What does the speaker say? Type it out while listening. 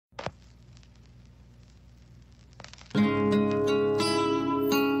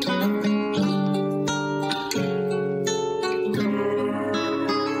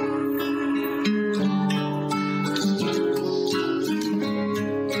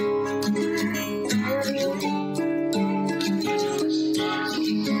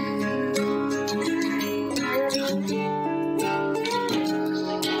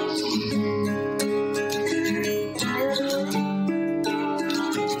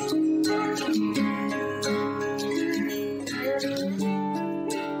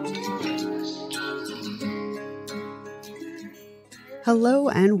Hello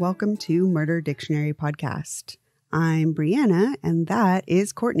and welcome to Murder Dictionary Podcast. I'm Brianna and that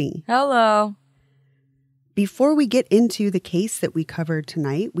is Courtney. Hello. Before we get into the case that we covered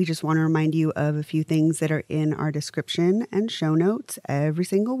tonight, we just want to remind you of a few things that are in our description and show notes every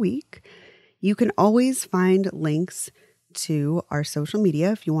single week. You can always find links to our social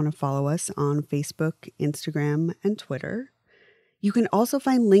media if you want to follow us on Facebook, Instagram, and Twitter. You can also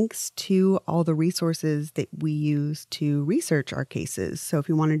find links to all the resources that we use to research our cases. So if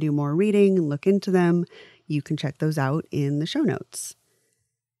you want to do more reading and look into them, you can check those out in the show notes.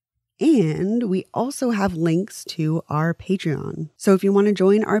 And we also have links to our Patreon. So if you want to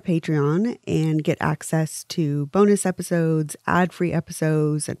join our Patreon and get access to bonus episodes, ad-free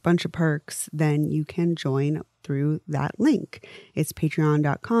episodes, a bunch of perks, then you can join through that link. It's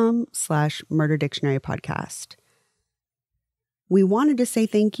patreon.com/murderdictionarypodcast. We wanted to say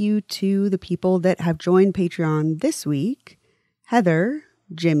thank you to the people that have joined Patreon this week: Heather,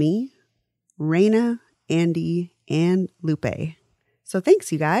 Jimmy, Raina, Andy, and Lupe. So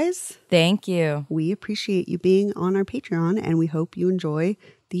thanks, you guys. Thank you. We appreciate you being on our Patreon, and we hope you enjoy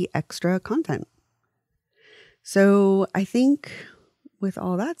the extra content. So I think with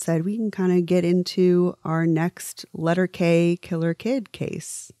all that said, we can kind of get into our next letter K killer kid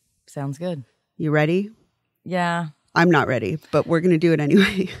case. Sounds good. You ready? Yeah. I'm not ready, but we're going to do it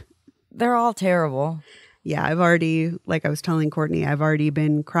anyway. They're all terrible. Yeah, I've already, like I was telling Courtney, I've already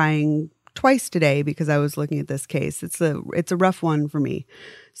been crying twice today because I was looking at this case. It's a rough one for me.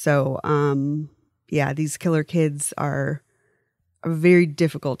 So, yeah, these killer kids are a very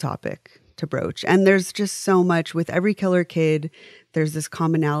difficult topic to broach. And there's just so much with every killer kid. There's this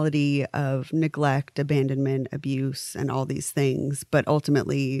commonality of neglect, abandonment, abuse, and all these things. But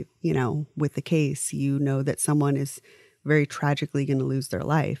ultimately, you know, with the case, you know that someone is very tragically going to lose their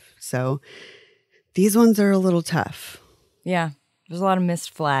life. So these ones are a little tough. Yeah. There's a lot of missed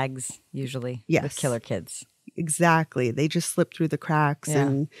flags usually with killer kids. Exactly. They just slip through the cracks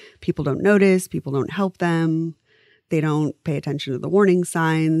and people don't notice. People don't help them. They don't pay attention to the warning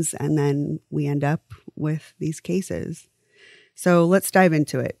signs. And then we end up with these cases. So let's dive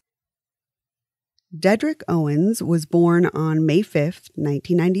into it. Dedrick Owens was born on May 5th,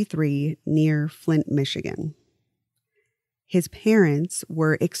 1993, near Flint, Michigan. His parents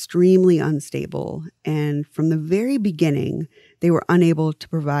were extremely unstable, and from the very beginning, they were unable to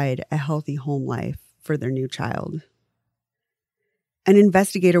provide a healthy home life for their new child. An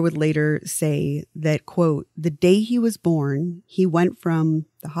investigator would later say that, quote, the day he was born, he went from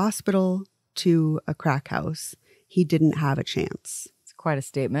the hospital to a crack house. He didn't have a chance. It's quite a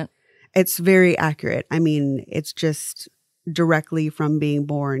statement. It's very accurate. I mean, it's just directly from being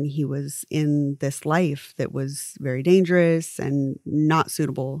born, he was in this life that was very dangerous and not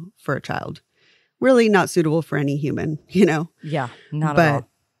suitable for a child. Really not suitable for any human, you know? Yeah, not at all. But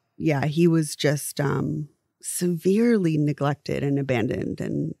yeah, he was just severely neglected and abandoned.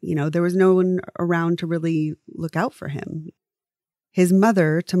 And, you know, there was no one around to really look out for him. His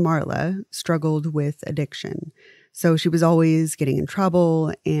mother, Tamarla, struggled with addiction. So she was always getting in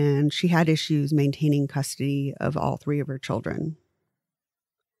trouble, and she had issues maintaining custody of all three of her children.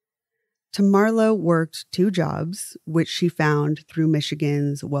 Tamarla worked 2 jobs, which she found through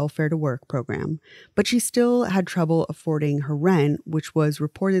Michigan's Welfare to Work program, but she still had trouble affording her rent, which was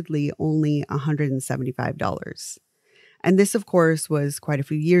reportedly only $175. And this, of course, was quite a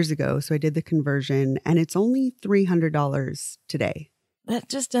few years ago, so I did the conversion, and it's only $300 today. That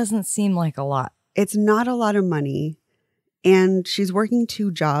just doesn't seem like a lot. It's not a lot of money, and she's working 2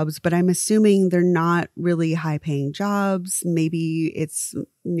 jobs, but I'm assuming they're not really high-paying jobs. Maybe it's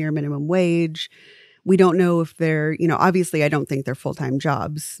near minimum wage. We don't know if they're, you know, obviously I don't think they're full-time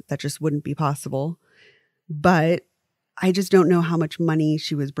jobs. That just wouldn't be possible. But I just don't know how much money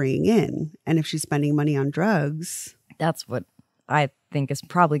she was bringing in, and if she's spending money on drugs. That's what I think is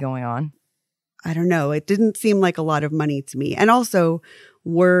probably going on. I don't know. It didn't seem like a lot of money to me. And also,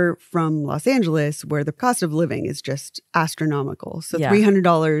 we're from Los Angeles, where the cost of living is just astronomical. So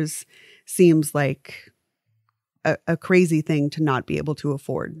 $300 seems like a crazy thing to not be able to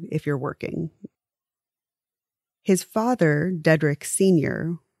afford if you're working. His father, Dedrick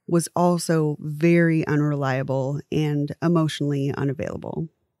Sr., was also very unreliable and emotionally unavailable.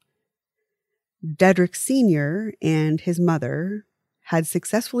 Dedrick Sr. and his mother had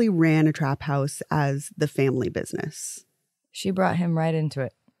successfully ran a trap house as the family business. She brought him right into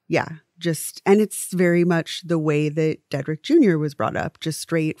it. Yeah, and it's very much the way that Dedrick Jr. was brought up, just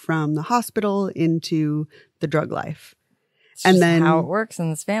straight from the hospital into the drug life. It's and then how it works in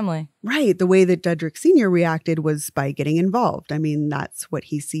this family. Right. The way that Dedrick Sr. reacted was by getting involved. I mean, that's what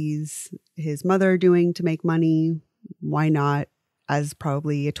he sees his mother doing to make money. Why not, as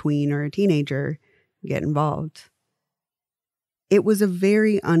probably a tween or a teenager, get involved? It was a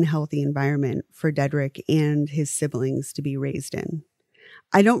very unhealthy environment for Dedrick and his siblings to be raised in.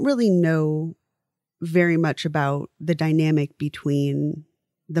 I don't really know very much about the dynamic between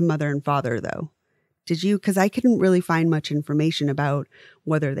the mother and father, though. Did you? Because I couldn't really find much information about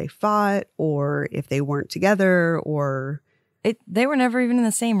whether they fought or if they weren't together or... They were never even in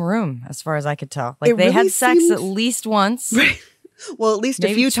the same room, as far as I could tell. Like, they had sex at least once. Right. Well, at least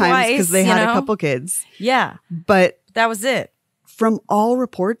a few times, because they had a couple kids. Yeah. But that was it. From all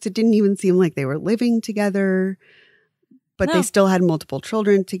reports, it didn't even seem like they were living together. But they still had multiple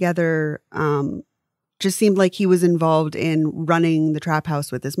children together. Just seemed like he was involved in running the trap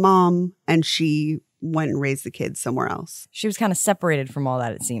house with his mom, and she went and raised the kids somewhere else. She was kind of separated from all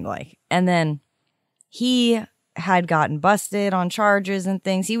that, it seemed like. And then he had gotten busted on charges and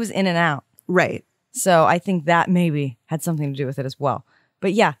things. He was in and out. Right. So I think that maybe had something to do with it as well.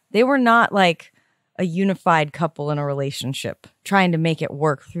 But yeah, they were not like a unified couple in a relationship trying to make it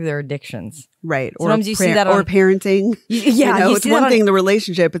work through their addictions. Right. Sometimes you see that on... Or parenting. Yeah. It's one thing, the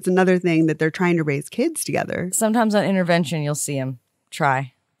relationship. It's another thing that they're trying to raise kids together. Sometimes on intervention, you'll see them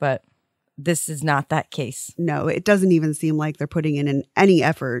try. But this is not that case. No, it doesn't even seem like they're putting in any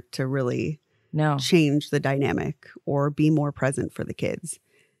effort to really change the dynamic or be more present for the kids.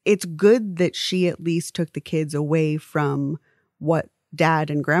 It's good that she at least took the kids away from what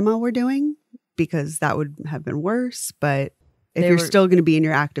dad and grandma were doing, because that would have been worse. But if you're still going to be in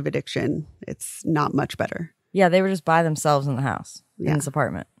your active addiction, it's not much better. Yeah, they were just by themselves in the house, in this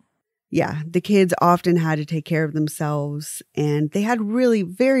apartment. Yeah, the kids often had to take care of themselves, and they had really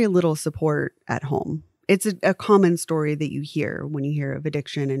very little support at home. It's a common story that you hear when you hear of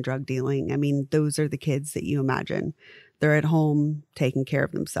addiction and drug dealing. I mean, those are the kids that you imagine. They're at home taking care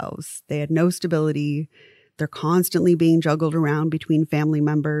of themselves. They had no stability. They're constantly being juggled around between family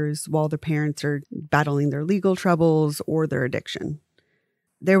members while their parents are battling their legal troubles or their addiction.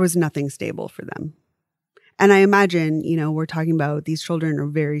 There was nothing stable for them. And I imagine, we're talking about these children are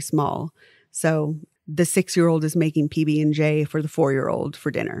very small. So the 6-year-old is making PB&J for the 4-year-old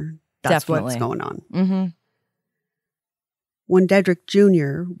for dinner. That's what's going on. Mm-hmm. When Dedrick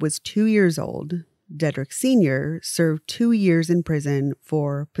Jr. was 2 years old, Dedrick Sr. served 2 years in prison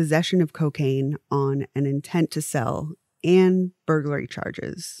for possession of cocaine on an intent to sell and burglary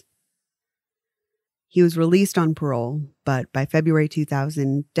charges. He was released on parole, but by February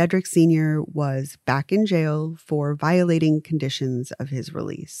 2000, Dedrick Sr. was back in jail for violating conditions of his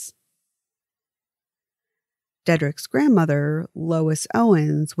release. Dedrick's grandmother, Lois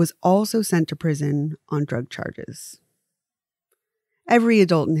Owens, was also sent to prison on drug charges. Every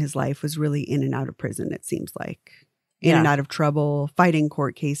adult in his life was really in and out of prison, it seems like. In and out of trouble, fighting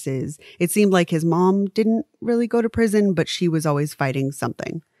court cases. It seemed like his mom didn't really go to prison, but she was always fighting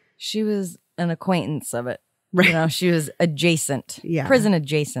something. She was an acquaintance of it. Right. She was adjacent. Yeah. Prison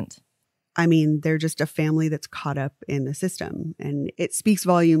adjacent. I mean, they're just a family that's caught up in the system. And it speaks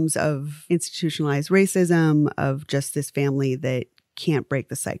volumes of institutionalized racism, of just this family that can't break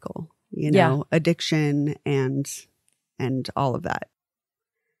the cycle. Addiction and all of that.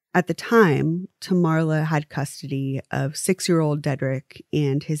 At the time, Tamarla had custody of 6-year-old Dedrick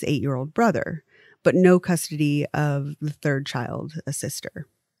and his 8-year-old brother, but no custody of the third child, a sister.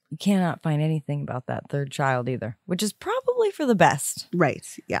 You cannot find anything about that third child either, which is probably for the best. Right,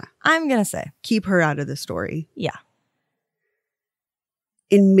 yeah. I'm going to say. Keep her out of the story. Yeah.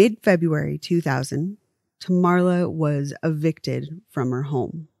 In mid-February 2000, Tamarla was evicted from her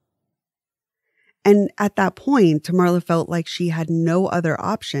home. And at that point, Tamarla felt like she had no other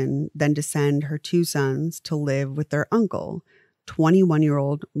option than to send her 2 sons to live with their uncle,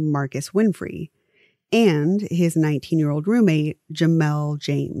 21-year-old Marcus Winfrey, and his 19-year-old roommate, Jamel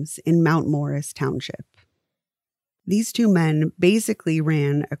James, in Mount Morris Township. These 2 men basically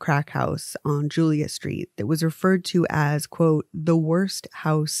ran a crack house on Julia Street that was referred to as, quote, the worst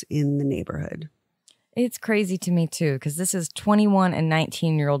house in the neighborhood. It's crazy to me, too, because this is 21 and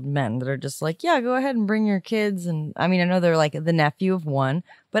 19-year-old men that are just like, yeah, go ahead and bring your kids. And I mean, I know they're like the nephew of one,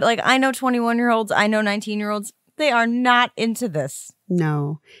 but like I know 21-year-olds, I know 19-year-olds. They are not into this.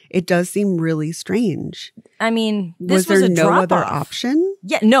 No, it does seem really strange. I mean, this was there a no drop-off. other option?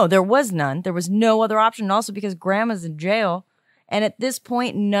 Yeah, no, there was none. There was no other option. And also because grandma's in jail. And at this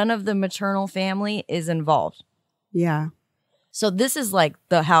point, none of the maternal family is involved. Yeah. So this is like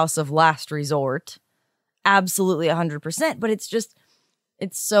the house of last resort. Absolutely 100%. But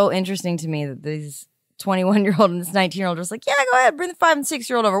it's so interesting to me that these 21-year-old and this 19-year-old are just like, yeah, go ahead, bring the 5 and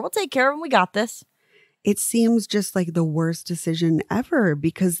 6-year-old over. We'll take care of them. We got this. It seems just like the worst decision ever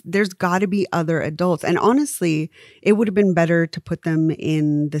because there's got to be other adults. And honestly, it would have been better to put them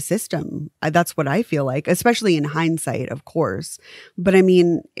in the system. That's what I feel like, especially in hindsight, of course. But I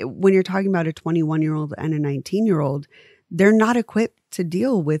mean, when you're talking about a 21-year-old and a 19-year-old, they're not equipped to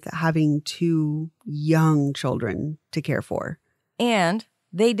deal with having 2 young children to care for. And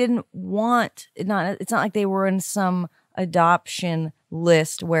they didn't want, it's not like they were in some adoption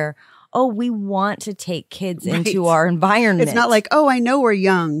list where, oh, we want to take kids into our environment. It's not like, oh, I know we're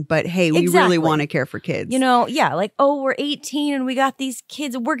young, but hey, we really want to care for kids. You know, yeah, like, oh, we're 18 and we got these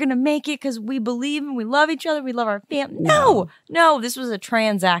kids and we're going to make it because we believe and we love each other. We love our family. No, this was a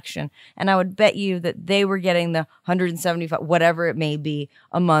transaction. And I would bet you that they were getting the 175, whatever it may be,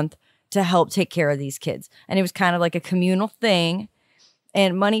 a month to help take care of these kids. And it was kind of like a communal thing.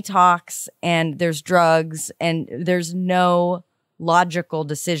 And money talks and there's drugs and there's no logical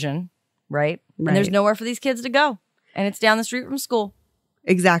decision. Right? And there's nowhere for these kids to go. And it's down the street from school.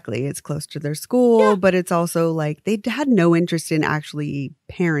 Exactly. It's close to their school, but it's also like they had no interest in actually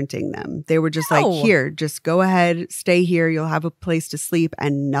parenting them. They were just like, here, just go ahead, stay here. You'll have a place to sleep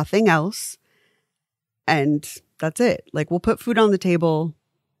and nothing else. And that's it. Like, we'll put food on the table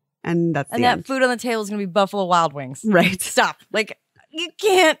and that's and the end. That food on the table is going to be Buffalo Wild Wings. Right. Stop. Like, you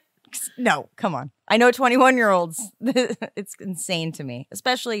can't. No, come on. I know 21-year-olds. It's insane to me,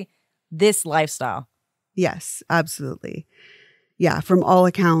 especially this lifestyle. Yes, absolutely. Yeah, from all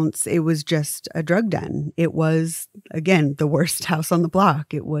accounts, it was just a drug den. It was, again, the worst house on the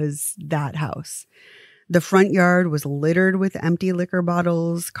block. It was that house. The front yard was littered with empty liquor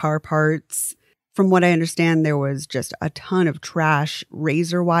bottles, car parts. From what I understand, there was just a ton of trash,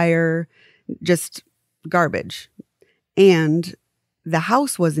 razor wire, just garbage. And the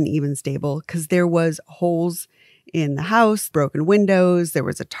house wasn't even stable because there was holes in the house, broken windows. There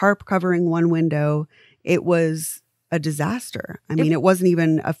was a tarp covering one window. It was a disaster. I mean, it wasn't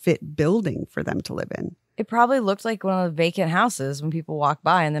even a fit building for them to live in. It probably looked like one of the vacant houses when people walk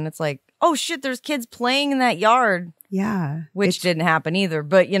by. And then it's like, oh, shit, there's kids playing in that yard. Yeah. Which didn't happen either.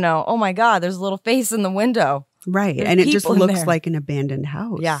 But, you know, oh, my God, there's a little face in the window. Right. And it just looks like an abandoned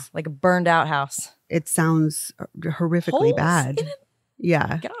house. Yeah, like a burned out house. It sounds horrifically bad.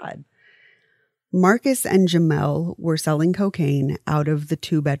 Yeah. God. Marcus and Jamel were selling cocaine out of the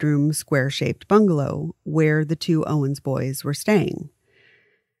 2-bedroom square-shaped bungalow where the 2 Owens boys were staying.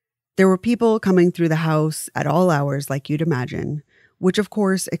 There were people coming through the house at all hours, like you'd imagine, which of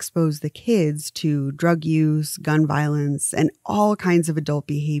course exposed the kids to drug use, gun violence, and all kinds of adult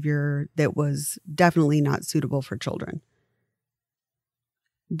behavior that was definitely not suitable for children.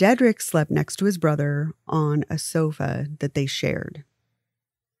 Dedrick slept next to his brother on a sofa that they shared.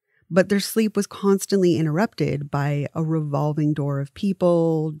 But their sleep was constantly interrupted by a revolving door of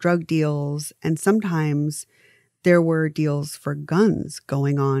people, drug deals, and sometimes there were deals for guns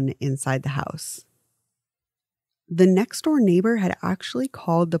going on inside the house. The next door neighbor had actually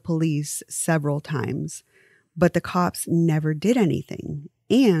called the police several times, but the cops never did anything,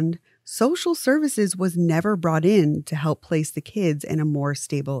 and social services was never brought in to help place the kids in a more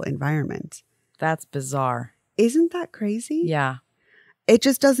stable environment. That's bizarre. Isn't that crazy? Yeah. It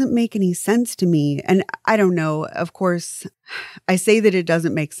just doesn't make any sense to me. And I don't know, of course, I say that it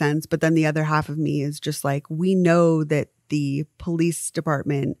doesn't make sense, but then the other half of me is just like, we know that the police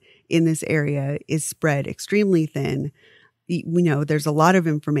department in this area is spread extremely thin. We know there's a lot of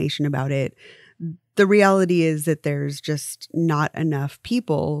information about it. The reality is that there's just not enough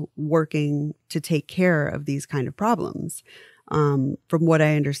people working to take care of these kind of problems. From what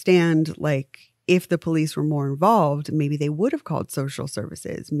I understand, like, if the police were more involved, maybe they would have called social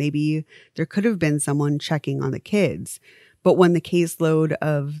services. Maybe there could have been someone checking on the kids. But when the caseload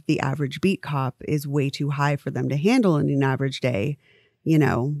of the average beat cop is way too high for them to handle in an average day, you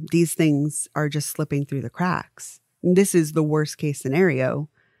know, these things are just slipping through the cracks. And this is the worst case scenario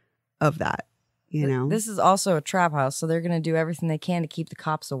of that, you know? This is also a trap house, so they're going to do everything they can to keep the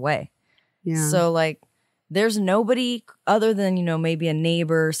cops away. Yeah. So, like, there's nobody other than, you know, maybe a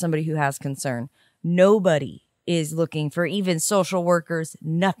neighbor, somebody who has concern. Nobody is looking for even social workers,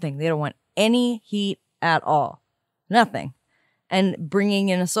 nothing. They don't want any heat at all. Nothing. And bringing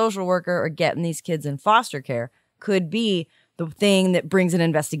in a social worker or getting these kids in foster care, could be the thing that brings an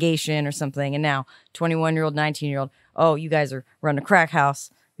investigation or something. And now 21-year-old, 19-year-old, oh, you guys are running a crack house.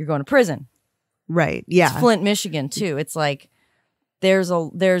 You're going to prison. Right. Yeah. It's Flint, Michigan, too. It's like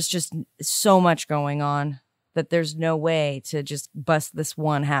there's just so much going on that there's no way to just bust this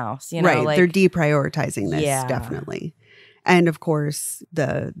one house. You know, right. like, they're deprioritizing this, Yeah. definitely. And of course,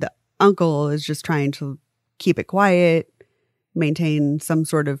 the uncle is just trying to keep it quiet, maintain some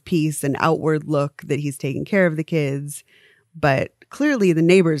sort of peace and outward look that he's taking care of the kids. But clearly the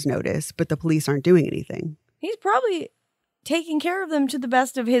neighbors notice, but the police aren't doing anything. He's probably taking care of them to the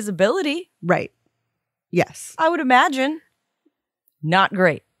best of his ability. Right. Yes. I would imagine. Not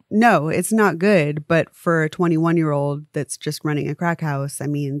great. No, it's not good. But for a 21-year-old that's just running a crack house, I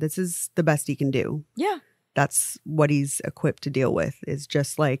mean, this is the best he can do. Yeah. That's what he's equipped to deal with, is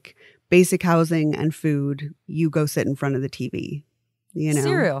just like basic housing and food. You go sit in front of the TV, you know.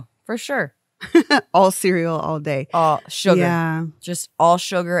 Cereal, for sure. All cereal all day. All sugar. Yeah. Just all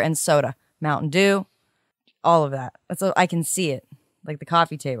sugar and soda. Mountain Dew. All of that. I can see it. Like the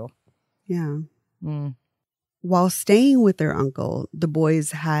coffee table. Yeah. Mm. While staying with their uncle, the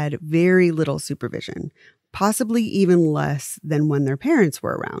boys had very little supervision, possibly even less than when their parents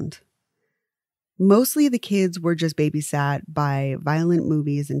were around. Mostly the kids were just babysat by violent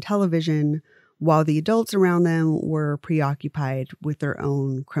movies and television, while the adults around them were preoccupied with their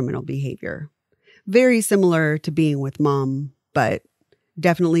own criminal behavior. Very similar to being with mom, but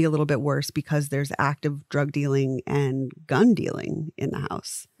definitely a little bit worse because there's active drug dealing and gun dealing in the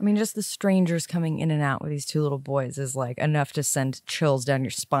house. I mean, just the strangers coming in and out with these two little boys is like enough to send chills down your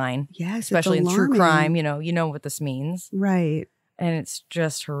spine. Yes, especially in true crime. You know what this means. Right. And it's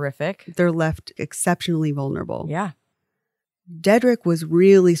just horrific. They're left exceptionally vulnerable. Yeah. Dedrick was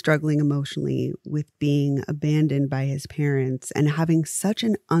really struggling emotionally with being abandoned by his parents and having such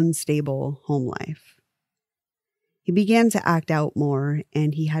an unstable home life. He began to act out more,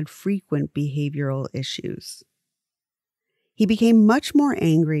 and he had frequent behavioral issues. He became much more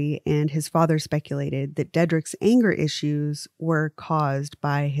angry, and his father speculated that Dedrick's anger issues were caused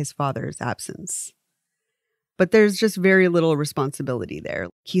by his father's absence. But there's just very little responsibility there.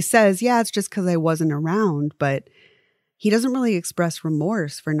 He says, yeah, it's just because I wasn't around, but he doesn't really express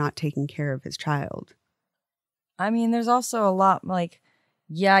remorse for not taking care of his child. I mean, there's also a lot like,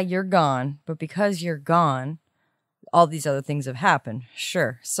 yeah, you're gone, but because you're gone, all these other things have happened.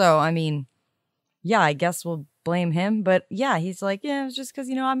 Sure. So, I mean, yeah, I guess we'll blame him. But yeah, he's like, yeah, it's just because,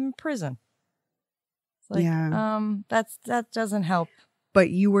 I'm in prison. It's like, that doesn't help.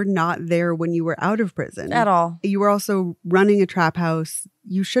 But you were not there when you were out of prison. At all. You were also running a trap house.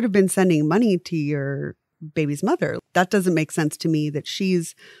 You should have been sending money to your baby's mother. That doesn't make sense to me that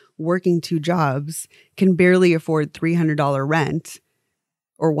she's working 2 jobs, can barely afford $300 rent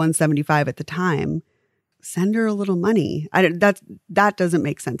or $175 at the time. Send her a little money. That doesn't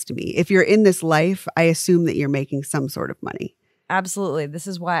make sense to me. If you're in this life, I assume that you're making some sort of money. Absolutely. This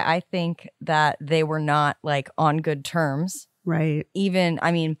is why I think that they were not like on good terms. Right. Even,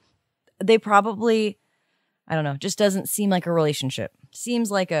 I mean, they probably, I don't know, just doesn't seem like a relationship. Seems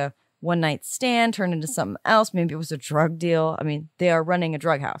like a one-night stand turned into something else. Maybe it was a drug deal. I mean, they are running a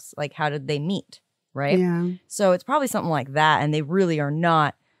drug house. Like, how did they meet? Right? Yeah. So it's probably something like that. And they really are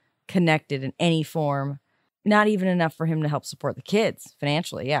not connected in any form. Not even enough for him to help support the kids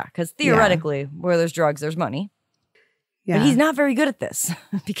financially. Yeah. Because theoretically, where there's drugs, there's money. Yeah. But he's not very good at this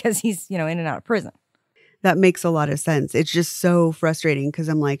because he's, in and out of prison. That makes a lot of sense. It's just so frustrating because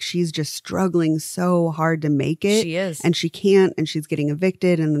I'm like, she's just struggling so hard to make it. She is. And she can't, and she's getting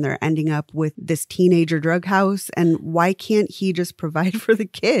evicted, and then they're ending up with this teenager drug house. And why can't he just provide for the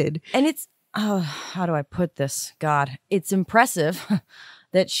kid? And it's, how do I put this? God, it's impressive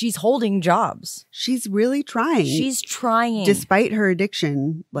that she's holding jobs. She's really trying. She's trying. Despite her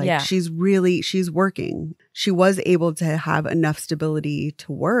addiction, she's working. She was able to have enough stability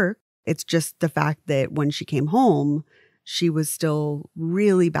to work. It's just the fact that when she came home, she was still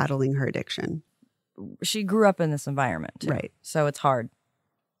really battling her addiction. She grew up in this environment, too. Right? So it's hard.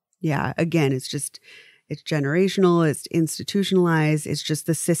 Yeah. Again, it's generational. It's institutionalized. It's just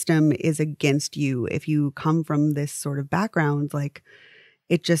the system is against you. If you come from this sort of background, like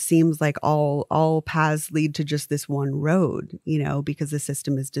it just seems like all paths lead to just this one road, because the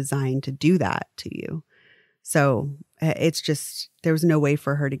system is designed to do that to you. So it's just, there was no way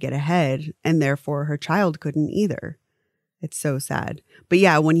for her to get ahead, and therefore her child couldn't either. It's so sad. But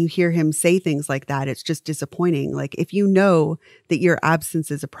yeah, when you hear him say things like that, it's just disappointing. Like, if you know that your absence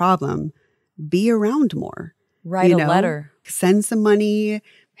is a problem, be around more. Write a letter. Send some money,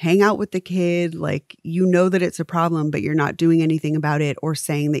 hang out with the kid. Like, that it's a problem, but you're not doing anything about it or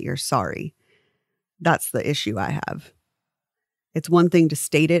saying that you're sorry. That's the issue I have. It's one thing to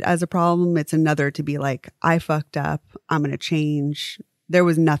state it as a problem. It's another to be like, I fucked up. I'm going to change. There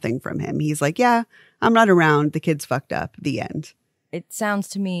was nothing from him. He's like, yeah, I'm not around. The kid's fucked up. The end. It sounds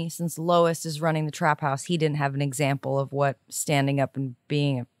to me, since Lois is running the trap house, he didn't have an example of what standing up and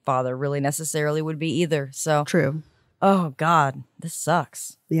being a father really necessarily would be either. So True. Oh, God, this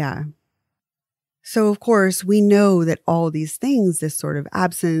sucks. Yeah. So, of course, we know that all these things, this sort of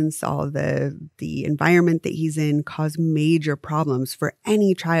absence, all the environment that he's in cause major problems for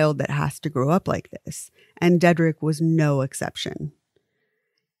any child that has to grow up like this. And Dedrick was no exception.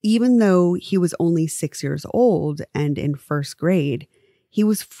 Even though he was only 6 years old and in first grade, he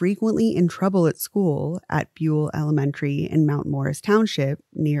was frequently in trouble at school at Buell Elementary in Mount Morris Township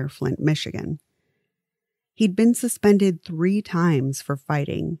near Flint, Michigan. He'd been suspended 3 times for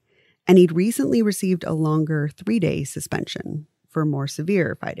fighting, and he'd recently received a longer 3-day suspension for more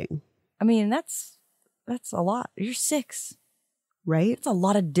severe fighting. I mean, that's a lot. You're 6. Right? It's a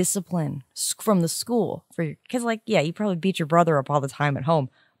lot of discipline from the school for your kids. Like, yeah, you probably beat your brother up all the time at home,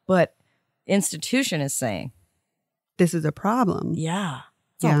 but institution is saying this is a problem. Yeah,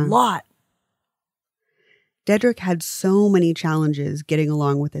 it's a lot. Dedrick had so many challenges getting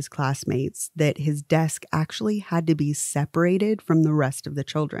along with his classmates that his desk actually had to be separated from the rest of the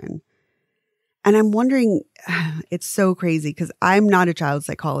children. And I'm wondering, it's so crazy because I'm not a child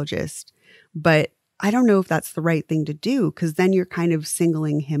psychologist, but I don't know if that's the right thing to do because then you're kind of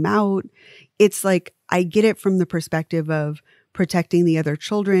singling him out. It's like, I get it from the perspective of protecting the other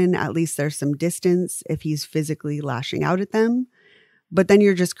children. At least there's some distance if he's physically lashing out at them. But then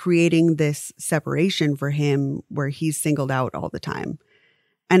you're just creating this separation for him where he's singled out all the time.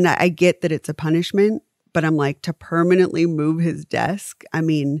 And I get that it's a punishment, but I'm like, to permanently move his desk, I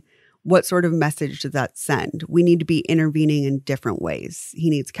mean, what sort of message does that send? We need to be intervening in different ways. He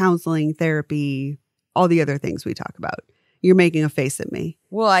needs counseling, therapy, all the other things we talk about. You're making a face at me.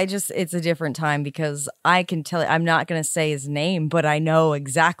 Well, it's a different time because I can tell you, I'm not going to say his name, but I know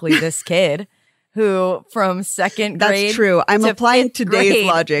exactly this kid. Who from second grade. That's true. I'm applying today's grade.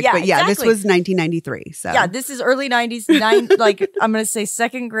 logic. Yeah, but yeah, exactly. This was 1993. So yeah, this is early 90s. Like I'm going to say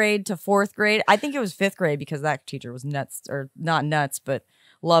second grade to 4th grade. I think it was 5th grade because that teacher was nuts, or not nuts, but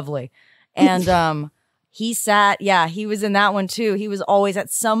lovely. And he was in that one too. He was always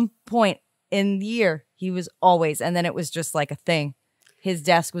at some point in the year. He was always. And then it was just like a thing. His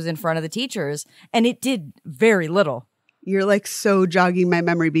desk was in front of the teachers and it did very little. You're like so jogging my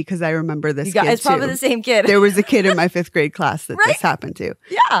memory because I remember this kid It's probably the same kid. There was a kid in my 5th grade class that this happened to.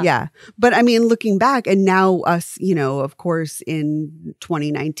 Yeah. Yeah. But I mean, looking back and now us, of course, in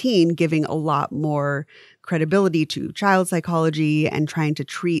 2019, giving a lot more credibility to child psychology and trying to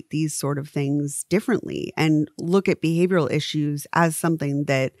treat these sort of things differently and look at behavioral issues as something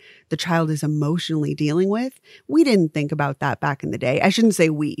that the child is emotionally dealing with. We didn't think about that back in the day. I shouldn't say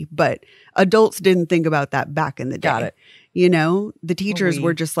we, but adults didn't think about that back in the day. Got it. The teachers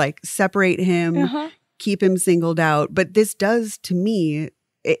were just like, separate him, keep him singled out. But this does, to me,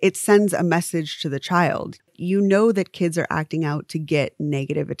 it sends a message to the child. You know that kids are acting out to get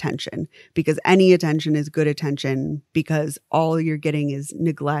negative attention because any attention is good attention because all you're getting is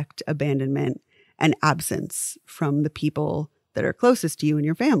neglect, abandonment, and absence from the people that are closest to you in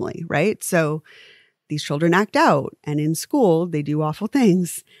your family, right? So these children act out and in school, they do awful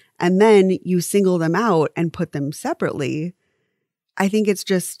things. And then you single them out and put them separately. I think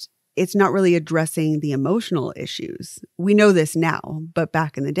it's not really addressing the emotional issues. We know this now, but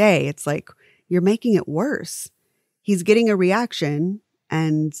back in the day, it's like, you're making it worse. He's getting a reaction,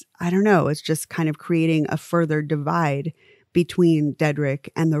 and I don't know, it's just kind of creating a further divide between Dedrick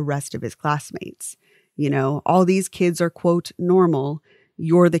and the rest of his classmates. All these kids are, quote, normal.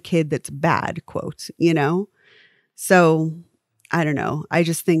 You're the kid that's bad, quote, So I don't know. I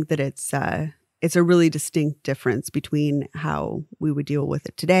just think that it's a really distinct difference between how we would deal with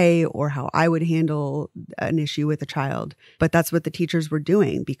it today or how I would handle an issue with a child. But that's what the teachers were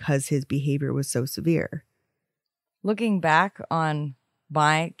doing because his behavior was so severe. Looking back on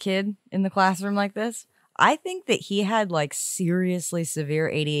my kid in the classroom like this, I think that he had like seriously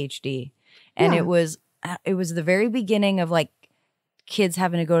severe ADHD. And it was the very beginning of like kids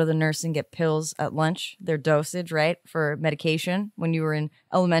having to go to the nurse and get pills at lunch, their dosage, right, for medication when you were in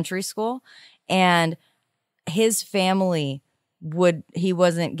elementary school. And his family he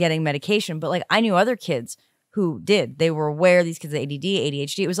wasn't getting medication, but like I knew other kids who did. They were aware these kids had ADD,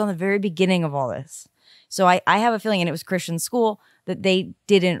 ADHD. It was on the very beginning of all this. So I have a feeling, and it was Christian school, that they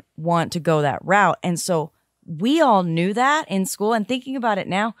didn't want to go that route. And so we all knew that in school. And thinking about it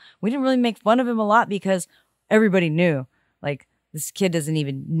now, we didn't really make fun of him a lot because everybody knew. Like this kid isn't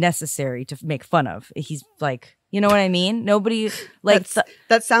even necessary to make fun of. He's like, you know what I mean? Nobody like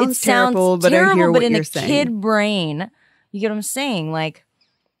that sounds terrible, but I hear what you're saying. But in a kid brain, you get what I'm saying? Like,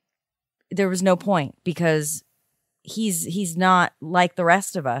 there was no point because he's not like the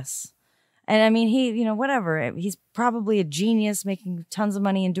rest of us. And I mean, he, whatever. He's probably a genius, making tons of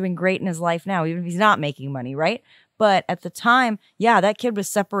money and doing great in his life now, even if he's not making money, right? But at the time, yeah, that kid was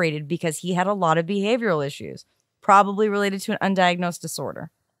separated because he had a lot of behavioral issues, probably related to an undiagnosed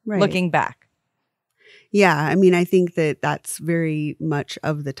disorder, looking back. Yeah, I mean, I think that that's very much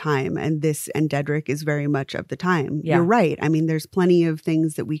of the time. And Dedrick is very much of the time. Yeah. You're right. I mean, there's plenty of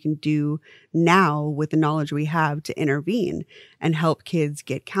things that we can do now with the knowledge we have to intervene and help kids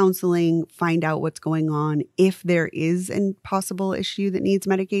get counseling, find out what's going on. If there is a possible issue that needs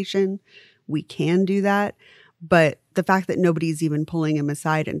medication, we can do that. But the fact that nobody's even pulling him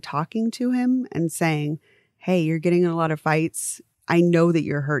aside and talking to him and saying, hey, you're getting in a lot of fights. I know that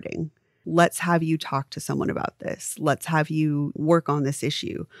you're hurting. Let's have you talk to someone about this. Let's have you work on this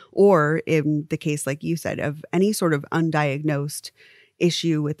issue. Or in the case, like you said, of any sort of undiagnosed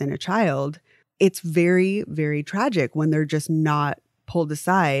issue within a child, it's very, very tragic when they're just not pulled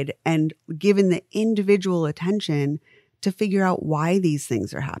aside and given the individual attention to figure out why these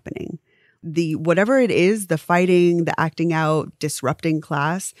things are happening. Whatever it is, the fighting, the acting out, disrupting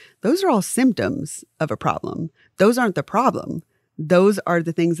class, those are all symptoms of a problem. Those aren't the problem. Those are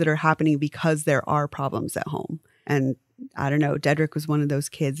the things that are happening because there are problems at home. And I don't know, Dedrick was one of those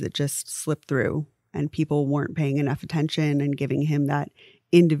kids that just slipped through and people weren't paying enough attention and giving him that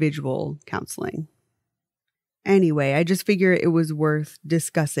individual counseling. Anyway, I just figure it was worth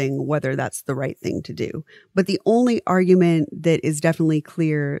discussing whether that's the right thing to do. But the only argument that is definitely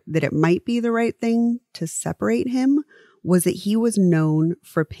clear that it might be the right thing to separate him was that he was known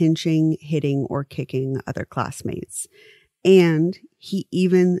for pinching, hitting, or kicking other classmates. And he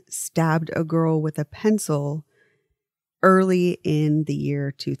even stabbed a girl with a pencil early in the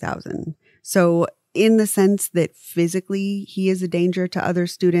year 2000. So in the sense that physically he is a danger to other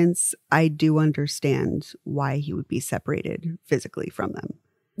students, I do understand why he would be separated physically from them.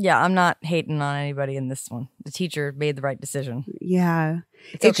 Yeah, I'm not hating on anybody in this one. The teacher made the right decision. Yeah.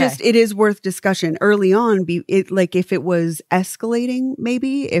 It is worth discussion early on. If it was escalating,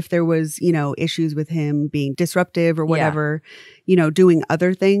 maybe if there was, issues with him being disruptive or whatever, doing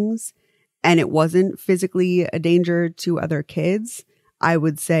other things, and it wasn't physically a danger to other kids, I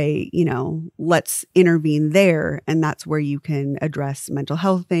would say, let's intervene there. And that's where you can address mental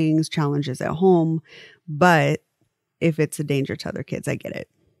health things, challenges at home. But if it's a danger to other kids, I get it.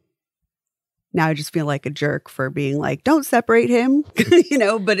 Now I just feel like a jerk for being like, don't separate him,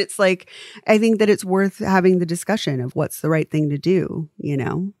 but it's like, I think that it's worth having the discussion of what's the right thing to do,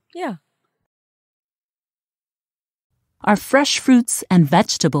 Yeah. Are fresh fruits and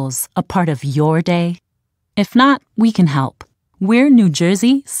vegetables a part of your day? If not, we can help. We're New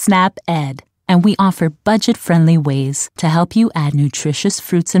Jersey Snap Ed, and we offer budget-friendly ways to help you add nutritious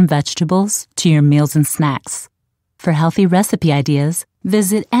fruits and vegetables to your meals and snacks. For healthy recipe ideas,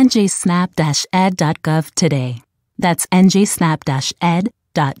 visit njsnap-ed.gov today. That's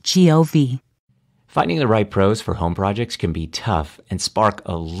njsnap-ed.gov. Finding the right pros for home projects can be tough and spark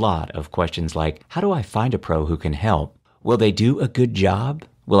a lot of questions like, how do I find a pro who can help? Will they do a good job?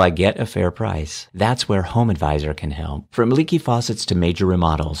 Will I get a fair price? That's where HomeAdvisor can help. From leaky faucets to major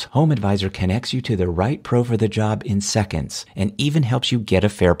remodels, HomeAdvisor connects you to the right pro for the job in seconds and even helps you get a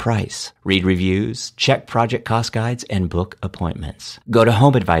fair price. Read reviews, check project cost guides, and book appointments. Go to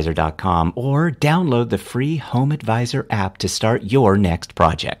HomeAdvisor.com or download the free HomeAdvisor app to start your next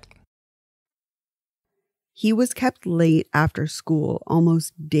project. He was kept late after school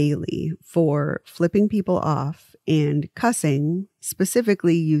almost daily for flipping people off and cussing,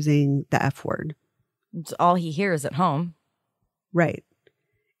 specifically using the F word. It's all he hears at home. Right.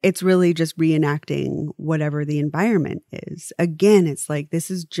 It's really just reenacting whatever the environment is. Again, it's like,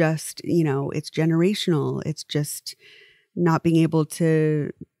 this is just, it's generational. It's just not being able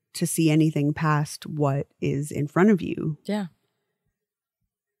to see anything past what is in front of you. Yeah.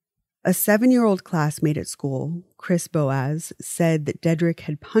 A 7-year-old classmate at school, Chris Boaz, said that Dedrick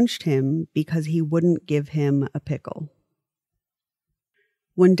had punched him because he wouldn't give him a pickle.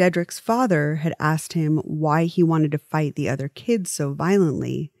 When Dedrick's father had asked him why he wanted to fight the other kids so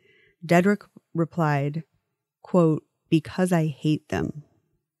violently, Dedrick replied, quote, because I hate them.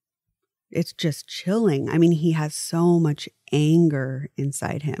 It's just chilling. I mean, he has so much anger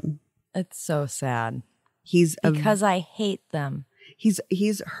inside him. It's so sad. Because I hate them.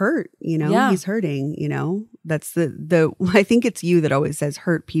 he's hurt, Yeah. he's hurting, That's the I think it's you that always says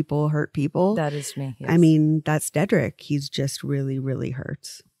hurt people. That is me. Yes. I mean, that's Dedrick. He's just really, really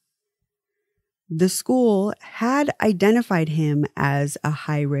hurts. The school had identified him as a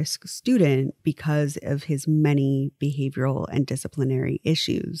high-risk student because of his many behavioral and disciplinary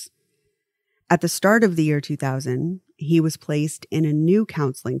issues. At the start of the year 2000, he was placed in a new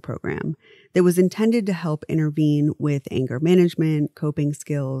counseling program that was intended to help intervene with anger management, coping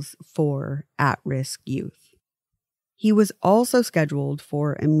skills for at-risk youth. He was also scheduled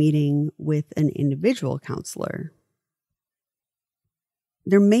for a meeting with an individual counselor.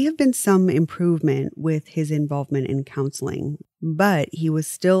 There may have been some improvement with his involvement in counseling, but he was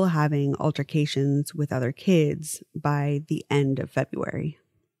still having altercations with other kids by the end of February.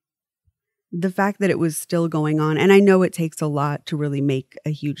 The fact that it was still going on, and I know it takes a lot to really make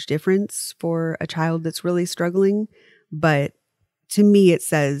a huge difference for a child that's really struggling, but to me it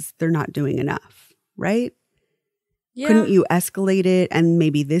says they're not doing enough, right? Yeah. Couldn't you escalate it? And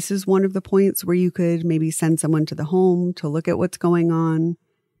maybe this is one of the points where you could maybe send someone to the home to look at what's going on.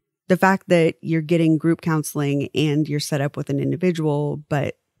 The fact that you're getting group counseling and you're set up with an individual,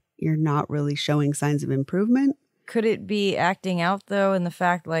 but you're not really showing signs of improvement. Could it be acting out, though, in the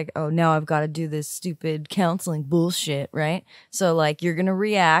fact like, oh, now I've got to do this stupid counseling bullshit, right? So, like, you're going to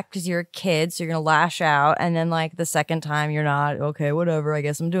react because you're a kid, so you're going to lash out. And then, like, the second time you're not, okay, whatever, I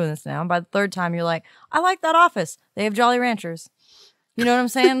guess I'm doing this now. And by the third time, you're like, I like that office. They have Jolly Ranchers. You know what I'm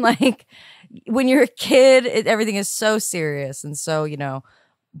saying? Like, when you're a kid, everything is so serious and so,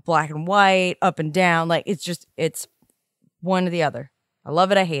 black and white, up and down. Like, it's one or the other. I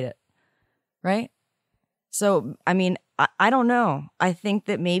love it. I hate it. Right? So, I mean, I don't know. I think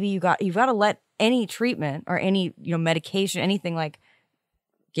that maybe you've got to let any treatment or any, medication, anything like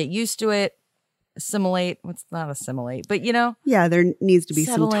get used to it, assimilate. What's not assimilate, but Yeah, there needs to be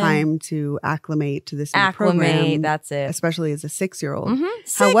settle some in. time to acclimate to this new Acclimate, program. that's it. Especially as a 6-year-old. Mm-hmm.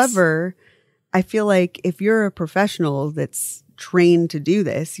 6. However, I feel like if you're a professional that's trained to do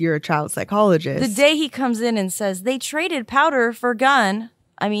this, you're a child psychologist. The day he comes in and says they traded powder for gun,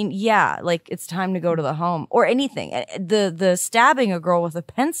 I mean, yeah, like it's time to go to the home or anything. The stabbing a girl with a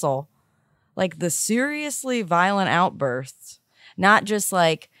pencil, like the seriously violent outbursts, not just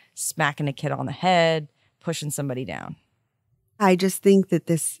like smacking a kid on the head, pushing somebody down. I just think that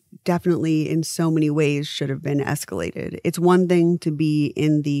this definitely in so many ways should have been escalated. It's one thing to be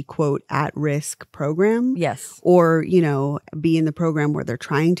in the quote at-risk program. Yes. Or, be in the program where they're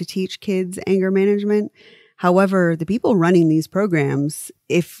trying to teach kids anger management. However, the people running these programs,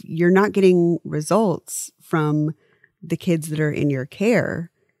 if you're not getting results from the kids that are in your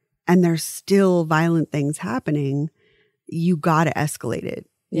care and there's still violent things happening, you got to escalate it.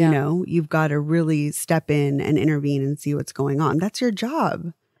 Yeah. You've got to really step in and intervene and see what's going on. That's your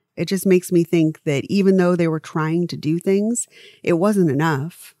job. It just makes me think that even though they were trying to do things, it wasn't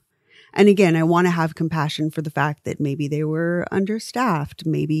enough. And again, I want to have compassion for the fact that maybe they were understaffed.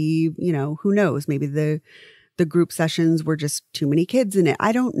 Maybe, who knows? Maybe the group sessions were just too many kids in it.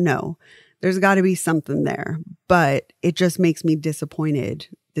 I don't know. There's got to be something there. But it just makes me disappointed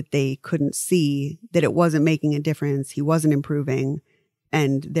that they couldn't see that it wasn't making a difference. He wasn't improving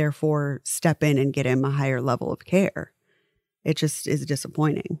and therefore step in and get him a higher level of care. It just is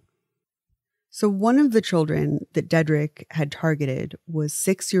disappointing. So one of the children that Dedrick had targeted was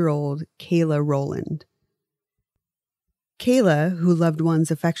 6-year-old Kayla Rolland. Kayla, who loved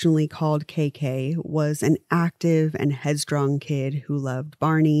ones affectionately called KK, was an active and headstrong kid who loved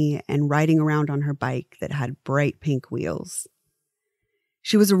Barney and riding around on her bike that had bright pink wheels.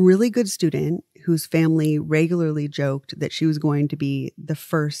 She was a really good student whose family regularly joked that she was going to be the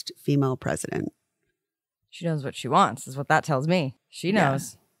first female president. She knows what she wants, is what that tells me. She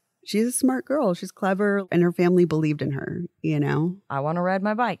knows. Yeah. She's a smart girl. She's clever, and her family believed in her, I want to ride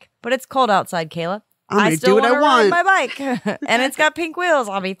my bike. But it's cold outside, Kayla. I'm going to still do what I wanna want. ride my bike. And it's got pink wheels.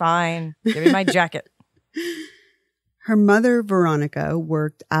 I'll be fine. Give me my jacket. Her mother, Veronica,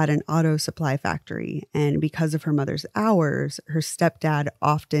 worked at an auto supply factory, and because of her mother's hours, her stepdad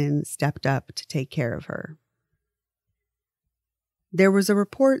often stepped up to take care of her. There was a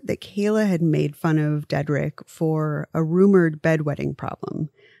report that Kayla had made fun of Dedrick for a rumored bedwetting problem,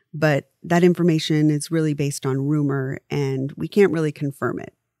 but that information is really based on rumor, and we can't really confirm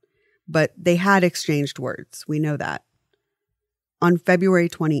it. But they had exchanged words. We know that. On February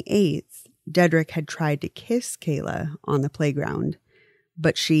 28th, Dedrick had tried to kiss Kayla on the playground,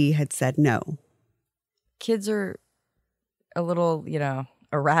 but she had said no. Kids are a little,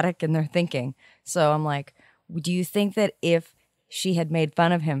 erratic in their thinking. So I'm like, do you think that if she had made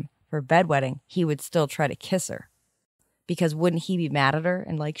fun of him for bedwetting, he would still try to kiss her? because wouldn't he be mad at her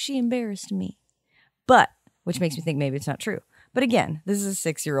and like, she embarrassed me? But, which makes me think maybe it's not true. But again, this is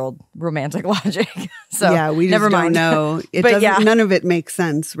a 6-year-old romantic logic. So yeah, we just never don't mind. know. It But doesn't. yeah. None of it makes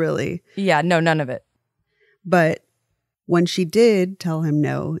sense, really. Yeah, no, none of it. But when she did tell him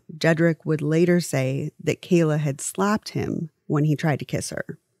no, Dedrick would later say that Kayla had slapped him when he tried to kiss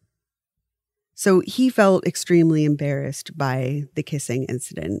her. So he felt extremely embarrassed by the kissing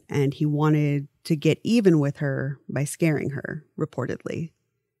incident, and he wanted to get even with her by scaring her, reportedly.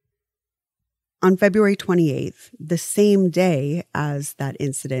 On February 28th, the same day as that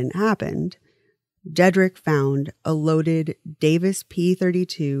incident happened, Dedrick found a loaded Davis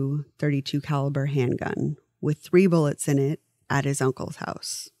P32 .32 caliber handgun with 3 bullets in it at his uncle's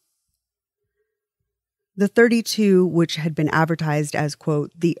house. The .32, which had been advertised as,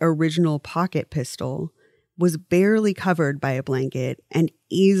 quote, the original pocket pistol, was barely covered by a blanket and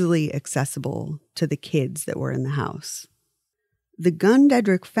easily accessible to the kids that were in the house. The gun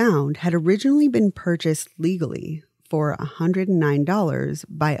Dedrick found had originally been purchased legally for $109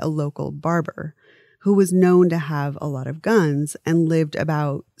 by a local barber who was known to have a lot of guns and lived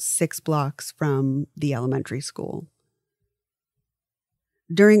about 6 blocks from the elementary school.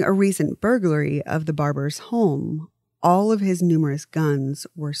 During a recent burglary of the barber's home, all of his numerous guns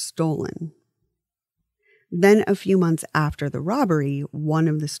were stolen. Then, a few months after the robbery, one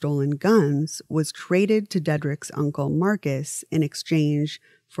of the stolen guns was traded to Dedrick's uncle Marcus in exchange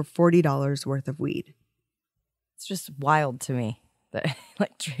for $40 worth of weed. It's just wild to me that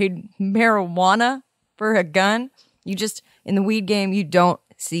like trade marijuana for a gun. You just, in the weed game, you don't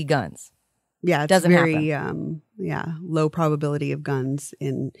see guns. Yeah, it's Doesn't very happen. Low probability of guns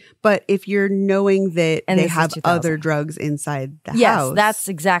in. But if you're knowing that And they this is have 2000. other drugs inside the Yes, house, that's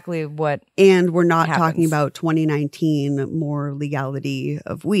exactly what and we're not happens. talking about 2019 more legality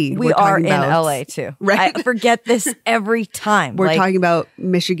of weed. we We're are talking in about, LA too. Right? I forget this every time. We're Like, talking about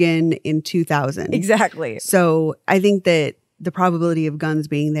Michigan in 2000. exactly. So I think that the probability of guns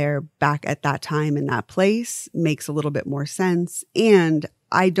being there back at that time in that place makes a little bit more sense. And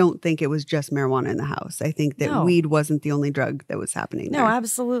I don't think it was just marijuana in the house. I think that No. weed wasn't the only drug that was happening there. No,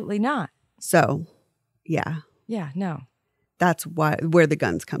 absolutely not. So, yeah, Yeah, no. that's where the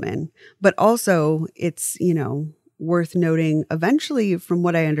guns come in. But also, it's, worth noting, eventually, from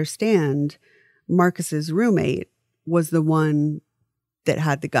what I understand, Marcus's roommate was the one that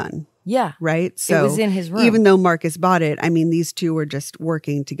had the gun, Yeah. right? So it was in his room. even though Marcus bought it, I mean, these two were just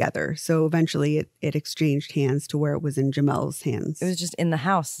working together. So eventually it exchanged hands to where it was in Jamel's hands. It was just in the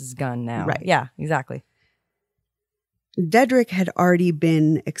house's gun now. Right. Yeah, exactly. Dedrick had already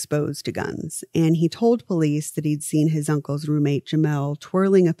been exposed to guns, and he told police that he'd seen his uncle's roommate Jamel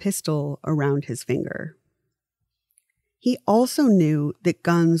twirling a pistol around his finger. He also knew that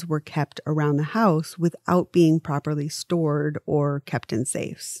guns were kept around the house without being properly stored or kept in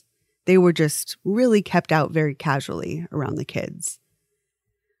safes. They were just really kept out very casually around the kids.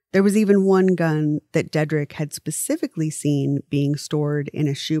 There was even one gun that Dedrick had specifically seen being stored in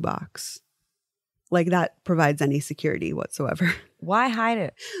a shoebox. Like, that provides any security whatsoever. Why hide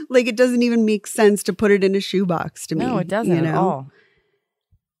it? Like, it doesn't even make sense to put it in a shoebox to me. No, it doesn't at all.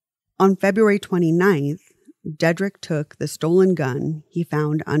 On February 29th, Dedrick took the stolen gun he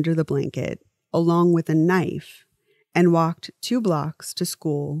found under the blanket, along with a knife, and walked 2 blocks to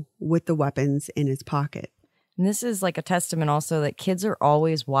school with the weapons in his pocket. And this is like a testament also that kids are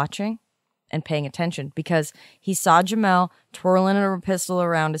always watching and paying attention, because he saw Jamel twirling a pistol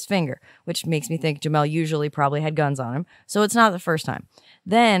around his finger, which makes me think Jamel usually probably had guns on him. So it's not the first time.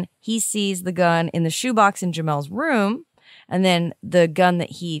 Then he sees the gun in the shoebox in Jamel's room, and then the gun that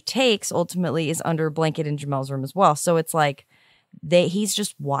he takes ultimately is under a blanket in Jamel's room as well. So it's like he's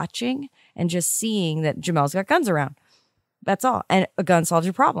just watching and just seeing that Jamel's got guns around. That's all. And a gun solves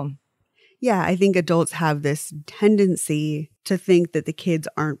your problem. Yeah, I think adults have this tendency to think that the kids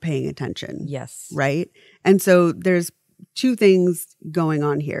aren't paying attention. Yes. Right? And so there's 2 things going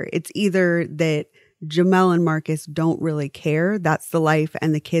on here. It's either that Jamel and Marcus don't really care. That's the life,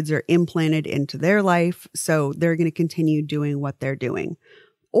 and the kids are implanted into their life, so they're going to continue doing what they're doing.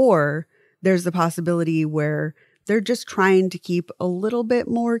 Or there's the possibility where they're just trying to keep a little bit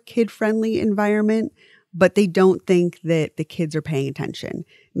more kid-friendly environment, but they don't think that the kids are paying attention.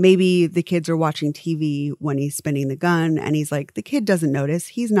 Maybe the kids are watching TV when he's spinning the gun, and he's like, the kid doesn't notice.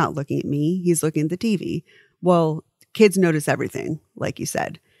 He's not looking at me. He's looking at the TV. Well, kids notice everything, like you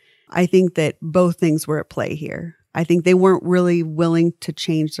said. I think that both things were at play here. I think they weren't really willing to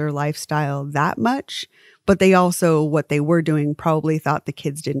change their lifestyle that much, but they also, what they were doing, probably thought the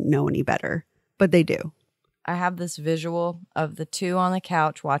kids didn't know any better, but they do. I have this visual of the 2 on the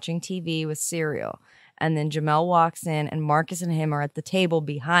couch watching TV with cereal. And then Jamel walks in, and Marcus and him are at the table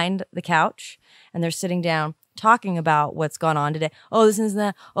behind the couch, and they're sitting down talking about what's gone on today. Oh, this is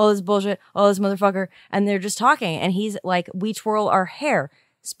that. Oh, this bullshit. Oh, this motherfucker. And they're just talking. And he's like, we twirl our hair,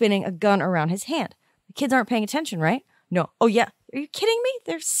 spinning a gun around his hand. The kids aren't paying attention, right? No. Oh, yeah. Are you kidding me?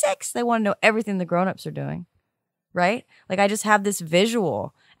 They're 6. They want to know everything the grown-ups are doing, right? Like, I just have this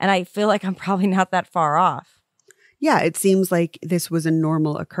visual, and I feel like I'm probably not that far off. Yeah, it seems like this was a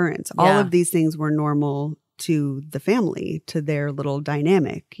normal occurrence. All of these things were normal to the family, to their little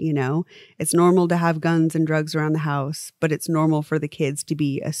dynamic, you know? It's normal to have guns and drugs around the house, but it's normal for the kids to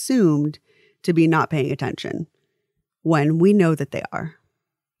be assumed to be not paying attention when we know that they are.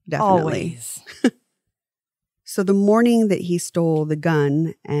 Definitely. Always. So the morning that he stole the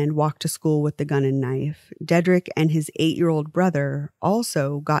gun and walked to school with the gun and knife, Dedrick and his 8-year-old brother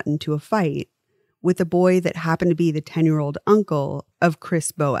also got into a fight with a boy that happened to be the 10-year-old uncle of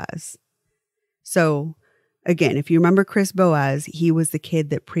Chris Boaz. So, again, if you remember Chris Boaz, he was the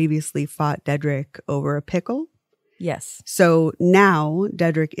kid that previously fought Dedrick over a pickle. Yes. So now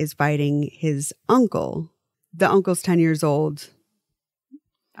Dedrick is fighting his uncle. The uncle's 10 years old.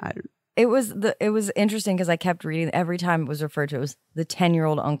 It was interesting because I kept reading every time it was referred to. It was the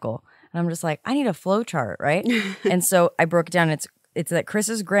 10-year-old uncle, and I'm just like, I need a flow chart, right? And so I broke it down. It's that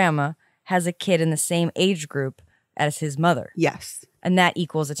Chris's grandma has a kid in the same age group as his mother. Yes. And that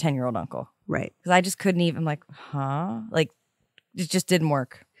equals a 10-year-old uncle. Right. Because I just couldn't even, like, huh? Like, it just didn't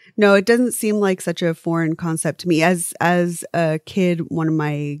work. No, it doesn't seem like such a foreign concept to me. As a kid, one of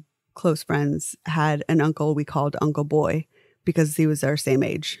my close friends had an uncle we called Uncle Boy because he was our same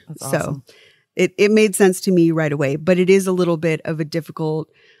age. That's awesome. So it made sense to me right away. But it is a little bit of a difficult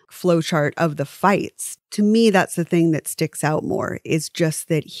flowchart of the fights. To me, that's the thing that sticks out more, is just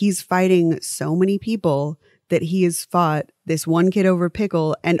that he's fighting so many people that he has fought this one kid over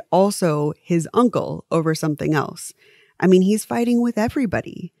pickle and also his uncle over something else. I mean, he's fighting with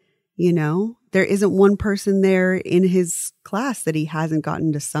everybody, you know? There isn't one person there in his class that he hasn't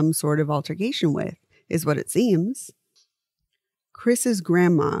gotten to some sort of altercation with, is what it seems. Chris's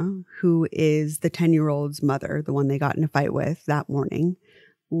grandma, who is the 10-year-old's mother, the one they got in a fight with that morning,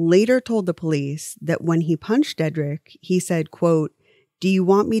 later told the police that when he punched Dedrick, he said, quote, "Do you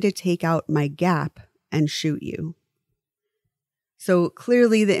want me to take out my gap and shoot you?" So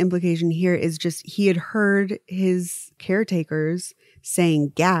clearly the implication here is just he had heard his caretakers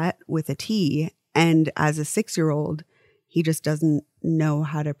saying gat with a T, and as a 6-year-old, he just doesn't know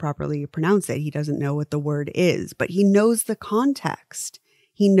how to properly pronounce it. He doesn't know what the word is, but he knows the context.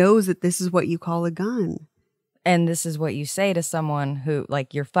 He knows that this is what you call a gun. And this is what you say to someone who,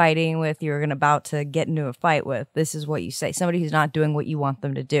 like, you're fighting with, you're about to get into a fight with. This is what you say. Somebody who's not doing what you want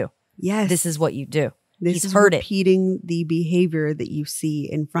them to do. Yes. This is what you do. This is repeating the behavior that you see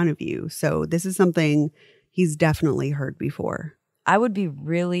in front of you. So this is something he's definitely heard before. I would be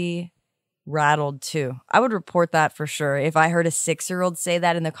really rattled too. I would report that for sure. If I heard a 6-year-old say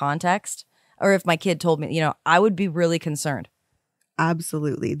that in the context, or if my kid told me, you know, I would be really concerned.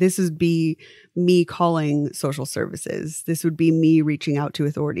 Absolutely. This would be me calling social services. This would be me reaching out to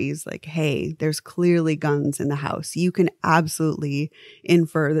authorities like, hey, there's clearly guns in the house. You can absolutely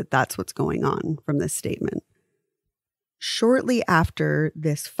infer that that's what's going on from this statement. Shortly after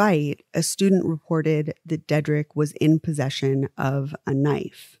this fight, a student reported that Dedrick was in possession of a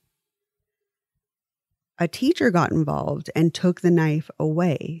knife. A teacher got involved and took the knife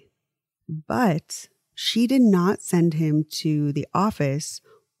away, but she did not send him to the office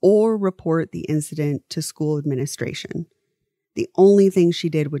or report the incident to school administration. The only thing she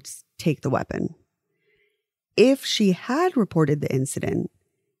did was take the weapon. If she had reported the incident,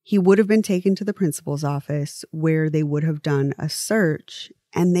 he would have been taken to the principal's office where they would have done a search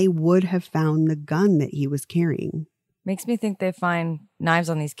and they would have found the gun that he was carrying. Makes me think they find knives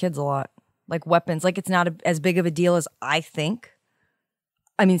on these kids a lot, like weapons. Like, it's not as big of a deal as I think.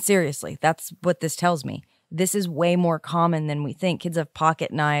 I mean, seriously, that's what this tells me. This is way more common than we think. Kids have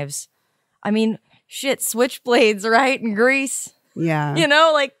pocket knives. I mean, shit, switchblades, right? And grease. Yeah. You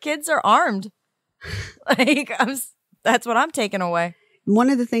know, like, kids are armed. Like, that's what I'm taking away. One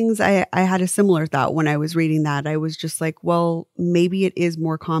of the things I had a similar thought when I was reading that. I was just like, well, maybe it is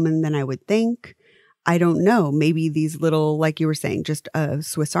more common than I would think. I don't know. Maybe these little, like you were saying, just a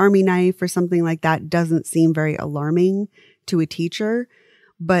Swiss Army knife or something like that doesn't seem very alarming to a teacher.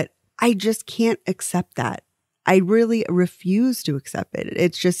 But I just can't accept that. I really refuse to accept it.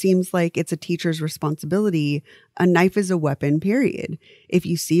 It just seems like it's a teacher's responsibility. A knife is a weapon, period. If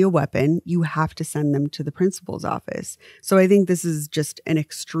you see a weapon, you have to send them to the principal's office. So I think this is just an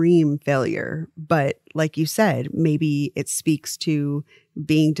extreme failure. But like you said, maybe it speaks to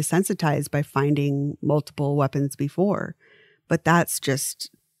being desensitized by finding multiple weapons before. But that's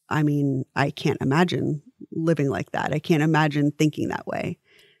just, I mean, I can't imagine living like that. I can't imagine thinking that way.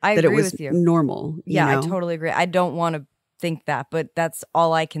 I that agree it was with you. Normal. Yeah, you know? I totally agree. I don't want to think that, but that's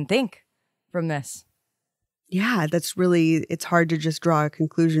all I can think from this. Yeah, that's really, it's hard to just draw a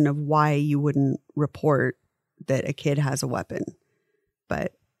conclusion of why you wouldn't report that a kid has a weapon.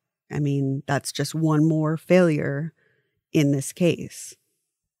 But I mean, that's just one more failure in this case.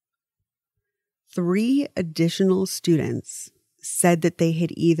 3 additional students said that they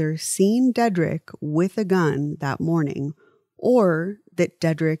had either seen Dedrick with a gun that morning or that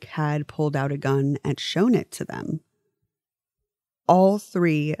Dedrick had pulled out a gun and shown it to them. All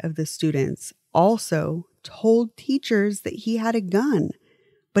 3 of the students also told teachers that he had a gun,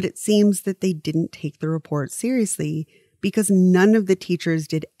 but it seems that they didn't take the report seriously because none of the teachers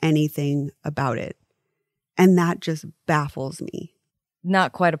did anything about it. And that just baffles me.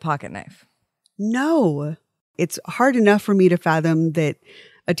 Not quite a pocket knife. No, it's hard enough for me to fathom that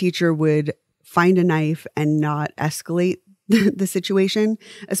a teacher would find a knife and not escalate the situation,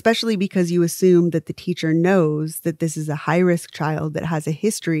 especially because you assume that the teacher knows that this is a high-risk child that has a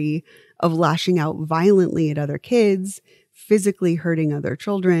history of lashing out violently at other kids, physically hurting other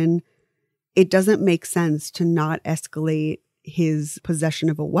children. It doesn't make sense to not escalate his possession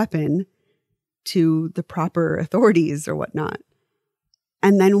of a weapon to the proper authorities or whatnot.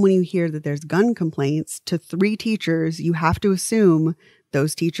 And then when you hear that there's gun complaints to 3 teachers, you have to assume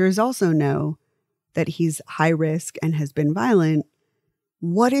those teachers also know that he's high risk and has been violent.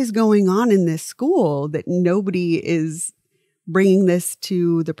 What is going on in this school that nobody is bringing this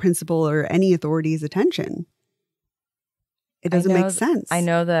to the principal or any authority's attention? It doesn't make sense. I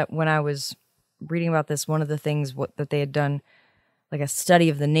know that when I was reading about this, one of the things that they had done, like a study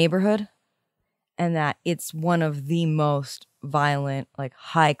of the neighborhood, and that it's one of the most violent, like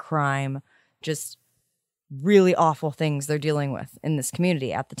high crime, just really awful things they're dealing with in this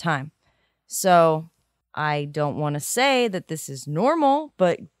community at the time. So I don't want to say that this is normal,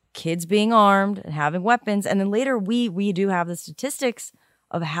 but kids being armed and having weapons. And then later we do have the statistics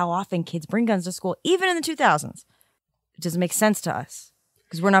of how often kids bring guns to school, even in the 2000s. It doesn't make sense to us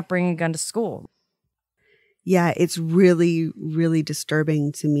because we're not bringing a gun to school. Yeah, it's really, really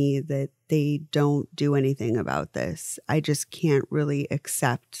disturbing to me that they don't do anything about this. I just can't really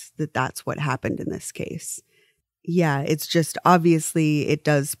accept that that's what happened in this case. Yeah, it's just obviously it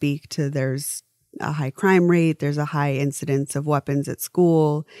does speak to there's a high crime rate, there's a high incidence of weapons at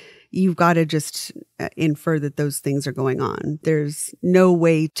school. You've got to just infer that those things are going on. There's no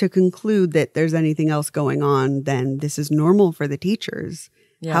way to conclude that there's anything else going on than this is normal for the teachers.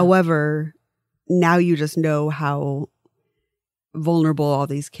 Yeah. However, now you just know how vulnerable all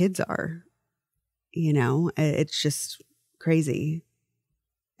these kids are. You know, it's just crazy.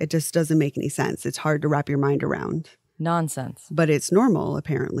 It just doesn't make any sense. It's hard to wrap your mind around. Nonsense. But it's normal,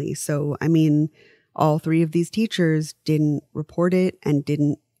 apparently. So, I mean, all 3 of these teachers didn't report it and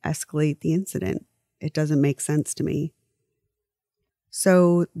didn't escalate the incident. It doesn't make sense to me.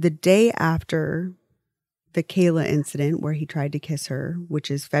 So the day after the Kayla incident where he tried to kiss her, which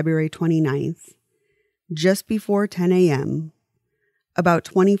is February 29th, just before 10 a.m., about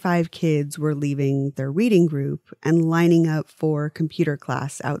 25 kids were leaving their reading group and lining up for computer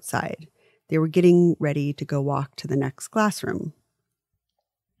class outside. They were getting ready to go walk to the next classroom.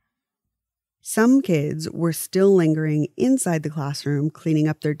 Some kids were still lingering inside the classroom, cleaning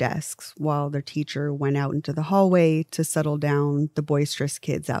up their desks, while their teacher went out into the hallway to settle down the boisterous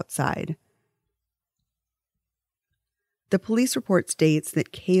kids outside. The police report states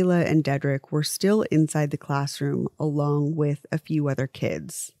that Kayla and Dedrick were still inside the classroom along with a few other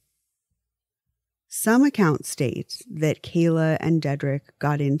kids. Some accounts state that Kayla and Dedrick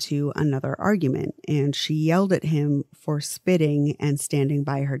got into another argument and she yelled at him for spitting and standing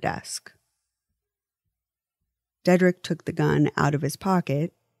by her desk. Dedrick took the gun out of his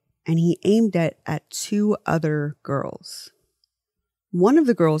pocket and he aimed it at 2 other girls. One of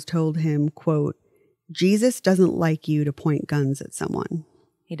the girls told him, quote, "Jesus doesn't like you to point guns at someone."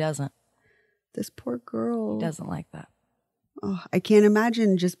 He doesn't. This poor girl. He doesn't like that. Oh, I can't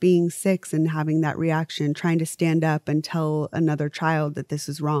imagine just being 6 and having that reaction, trying to stand up and tell another child that this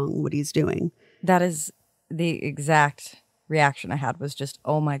is wrong, what he's doing. That is the exact reaction I had, was just,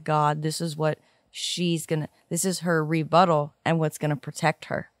 oh my God, this is what this is her rebuttal and what's going to protect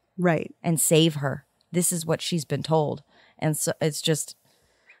her. Right. And save her. this is what she's been told. And so it's just,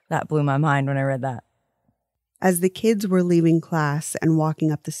 that blew my mind when I read that. As the kids were leaving class and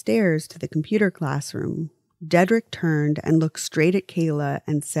walking up the stairs to the computer classroom, Dedrick turned and looked straight at Kayla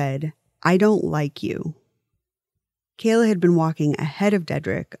and said, "I don't like you." Kayla had been walking ahead of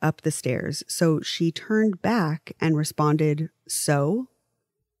Dedrick up the stairs, so she turned back and responded, "So?"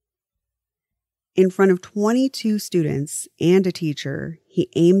 In front of 22 students and a teacher,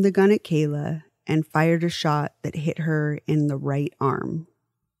 he aimed the gun at Kayla and fired a shot that hit her in the right arm.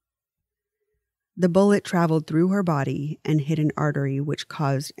 The bullet traveled through her body and hit an artery, which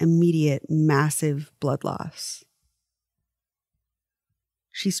caused immediate, massive blood loss.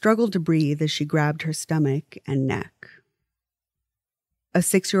 She struggled to breathe as she grabbed her stomach and neck. A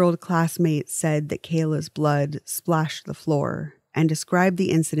 6-year-old classmate said that Kayla's blood splashed the floor and described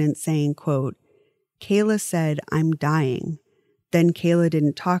the incident saying, quote, "Kayla said, 'I'm dying.' Then Kayla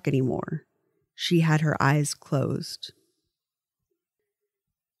didn't talk anymore. She had her eyes closed."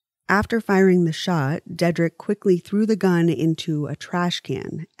 After firing the shot, Dedrick quickly threw the gun into a trash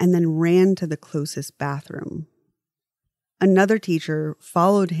can and then ran to the closest bathroom. Another teacher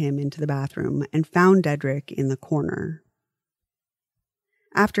followed him into the bathroom and found Dedrick in the corner.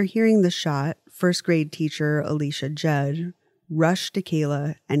 After hearing the shot, first grade teacher Alicia Judd rushed to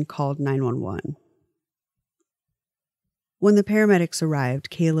Kayla and called 911. When the paramedics arrived,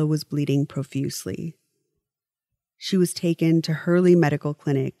 Kayla was bleeding profusely. She was taken to Hurley Medical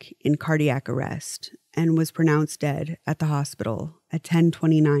Clinic in cardiac arrest and was pronounced dead at the hospital at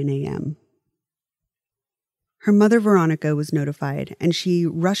 10:29 a.m. Her mother, Veronica, was notified, and she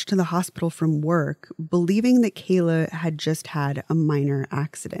rushed to the hospital from work, believing that Kayla had just had a minor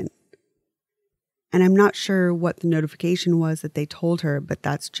accident. And I'm not sure what the notification was that they told her, but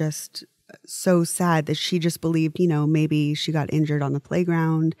that's just so sad that she just believed, maybe she got injured on the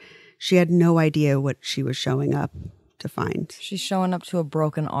playground. She had no idea what she was showing up to find. She's showing up to a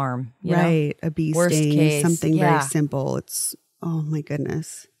broken arm. Right. A bee Worst sting, case, something yeah. very simple. It's, oh my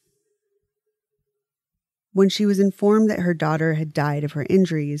goodness. When she was informed that her daughter had died of her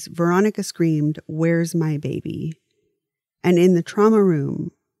injuries, Veronica screamed, "Where's my baby?" And in the trauma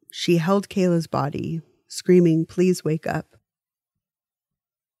room, she held Kayla's body, screaming, "Please wake up."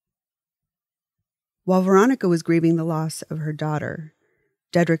 While Veronica was grieving the loss of her daughter,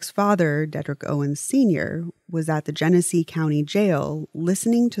 Dedrick's father, Dedrick Owens Sr., was at the Genesee County Jail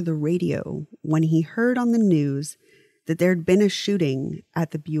listening to the radio when he heard on the news that there had been a shooting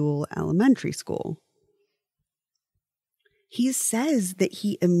at the Buell Elementary School. He says that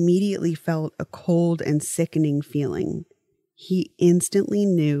he immediately felt a cold and sickening feeling. He instantly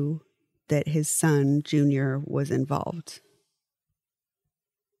knew that his son, Junior, was involved.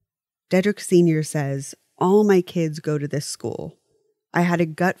 Dedrick Sr. says, "All my kids go to this school. I had a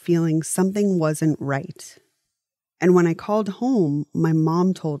gut feeling something wasn't right. And when I called home, my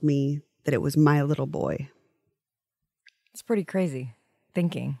mom told me that it was my little boy." It's pretty crazy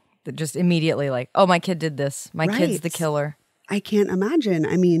thinking that just immediately like, oh, my kid did this. My kid's the killer. I can't imagine.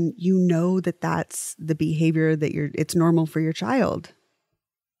 I mean, that that's the behavior that it's normal for your child.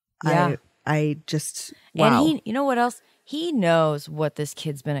 Yeah. I just, wow. And you know what else? He knows what this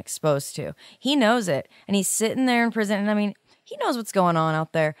kid's been exposed to. He knows it. And he's sitting there in prison. And I mean, he knows what's going on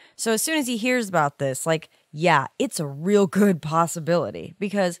out there. So as soon as he hears about this, it's a real good possibility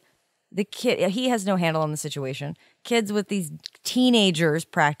because the kid, he has no handle on the situation. Kids with these teenagers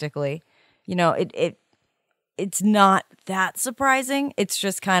practically, it's not that surprising. It's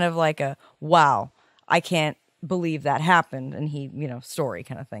just kind of like a, wow, I can't believe that happened. And he, story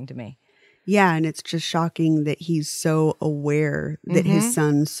kind of thing to me. Yeah, and it's just shocking that he's so aware that his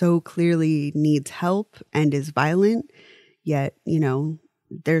son so clearly needs help and is violent, yet, he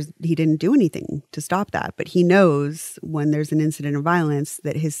didn't do anything to stop that. But he knows when there's an incident of violence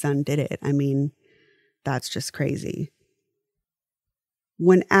that his son did it. I mean, that's just crazy.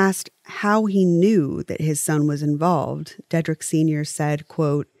 When asked how he knew that his son was involved, Dedrick Sr. said,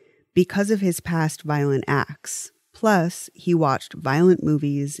 quote, "Because of his past violent acts. Plus, he watched violent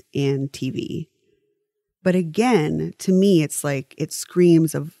movies and TV." But again, to me, it's like it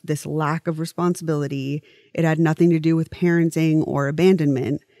screams of this lack of responsibility. It had nothing to do with parenting or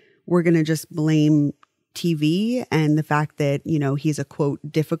abandonment. We're going to just blame TV and the fact that, he's a, quote,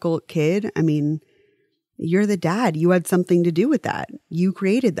 difficult kid. I mean, you're the dad. You had something to do with that. You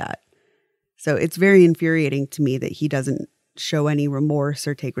created that. So it's very infuriating to me that he doesn't show any remorse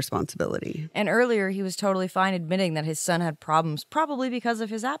or take responsibility. And earlier, he was totally fine admitting that his son had problems, probably because of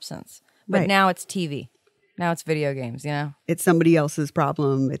his absence. But Right. Now it's TV. Now it's video games, It's somebody else's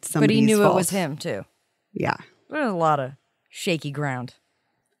problem. It's somebody's But he knew fault. it was him, too. Yeah. There was a lot of shaky ground.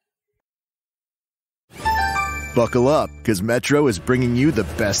 Buckle up, because Metro is bringing you the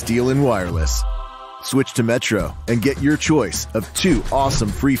best deal in wireless. Switch to Metro and get your choice of 2 awesome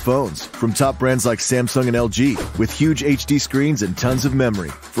free phones from top brands like Samsung and LG with huge HD screens and tons of memory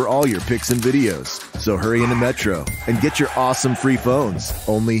for all your pics and videos. So hurry into Metro and get your awesome free phones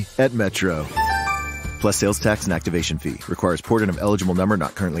only at Metro. Plus sales tax and activation fee. Requires port-in of eligible number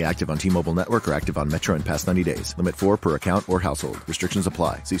not currently active on T-Mobile network or active on Metro in past 90 days. Limit 4 per account or household. Restrictions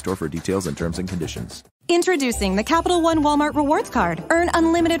apply. See store for details and terms and conditions. Introducing the Capital One Walmart Rewards Card. Earn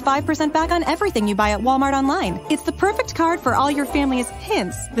unlimited 5% back on everything you buy at Walmart online. It's the perfect card for all your family's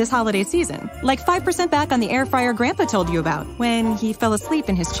hints this holiday season. Like 5% back on the air fryer Grandpa told you about when he fell asleep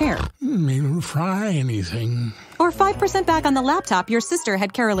in his chair. Didn't fry anything. Or 5% back on the laptop your sister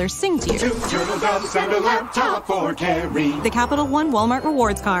had carolers sing to you. 2 turtle doves and a laptop for Carrie. The Capital One Walmart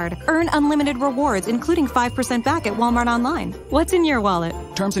Rewards Card. Earn unlimited rewards, including 5% back at Walmart online. What's in your wallet?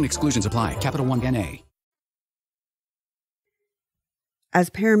 Terms and exclusions apply. Capital One N.A. As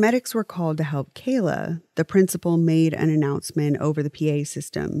paramedics were called to help Kayla, the principal made an announcement over the PA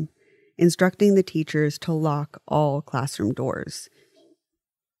system, instructing the teachers to lock all classroom doors.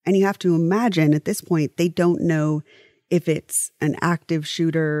 And you have to imagine at this point, they don't know if it's an active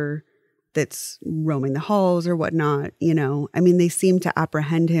shooter that's roaming the halls or whatnot, you know. I mean, they seem to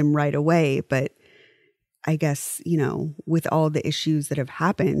apprehend him right away, but I guess, you know, with all the issues that have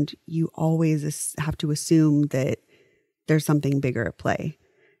happened, you always have to assume that there's something bigger at play.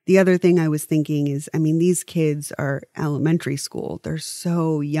 The other thing I was thinking is, I mean, these kids are elementary school. They're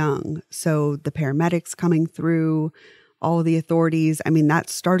so young. So the paramedics coming through, all the authorities, I mean,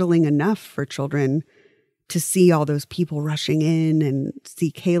 that's startling enough for children to see all those people rushing in and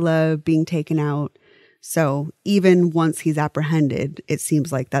see Kayla being taken out. So even once he's apprehended, it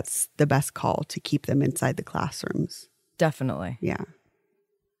seems like that's the best call to keep them inside the classrooms. Definitely. Yeah.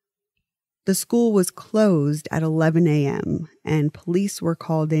 The school was closed at 11 a.m. and police were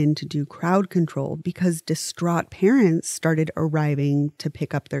called in to do crowd control because distraught parents started arriving to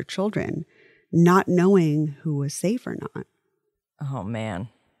pick up their children, not knowing who was safe or not. Oh, man.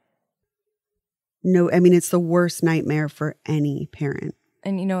 No, I mean, it's the worst nightmare for any parent.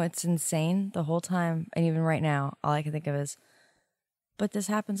 And, you know, it's insane the whole time. And even right now, all I can think of is, but this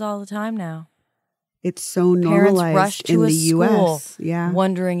happens all the time now. It's so Parents normalized rush to in a the school U.S. Yeah.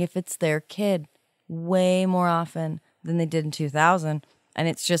 wondering if it's their kid way more often than they did in 2000. And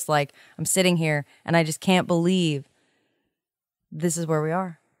it's just like, I'm sitting here and I just can't believe this is where we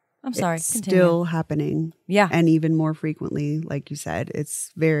are. I'm sorry. It's continue. still happening. Yeah. And even more frequently, like you said.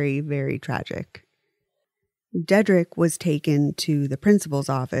 It's very, very tragic. Dedrick was taken to the principal's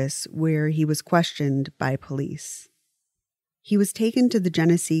office where he was questioned by police. He was taken to the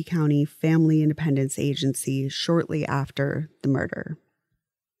Genesee County Family Independence Agency shortly after the murder.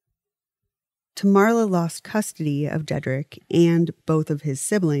 Tamarla lost custody of Dedrick and both of his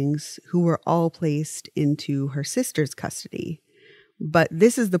siblings, who were all placed into her sister's custody. But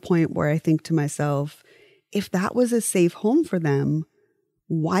this is the point where I think to myself, if that was a safe home for them,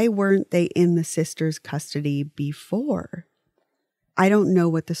 why weren't they in the sister's custody before? I don't know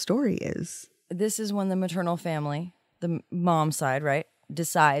what the story is. This is when the maternal family, the mom side, right,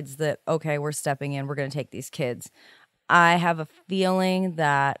 decides that, okay, we're stepping in, we're going to take these kids. I have a feeling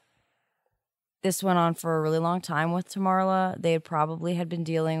that this went on for a really long time with Tamarla. They had been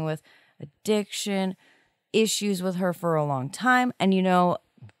dealing with addiction, issues with her for a long time. And, you know,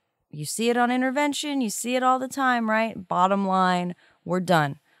 you see it on intervention. You see it all the time, right? Bottom line, we're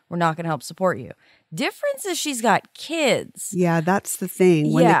done. We're not going to help support you. Difference is she's got kids. Yeah, that's the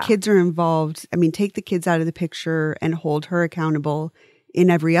thing. When the kids are involved, I mean, take the kids out of the picture and hold her accountable in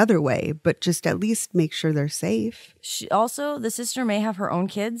every other way, but just at least make sure they're safe. The sister may have her own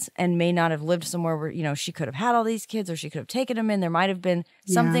kids and may not have lived somewhere where, you know, she could have had all these kids or she could have taken them in. There might have been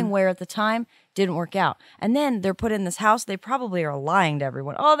something where at the time didn't work out. And then they're put in this house. They probably are lying to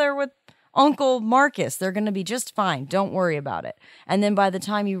everyone. Oh, they're with Uncle Marcus. They're going to be just fine. Don't worry about it. And then by the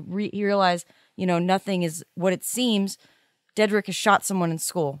time you realize, you know, nothing is what it seems, Dedrick has shot someone in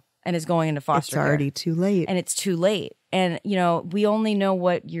school and is going into foster care. It's already too late. And it's too late. And, you know, we only know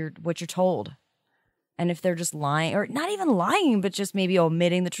what you're told. And if they're just lying, or not even lying, but just maybe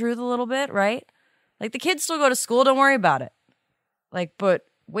omitting the truth a little bit, right? Like, the kids still go to school. Don't worry about it. Like, but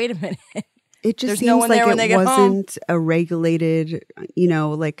wait a minute. It just There's seems no one like there when they it get wasn't a regulated, you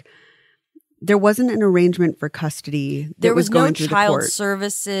know, like there wasn't an arrangement for custody that there was going no through child the court.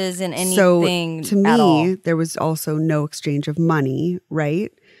 services and So anything to at all. me, there was also no exchange of money,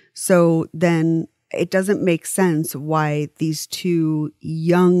 right? So then it doesn't make sense why these two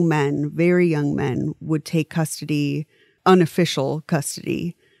young men, very young men, would take custody, unofficial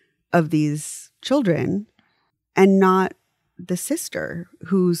custody of these children. and not the sister,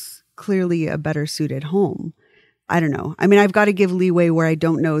 who's clearly a better suited home. I don't know. I mean, I've got to give leeway where I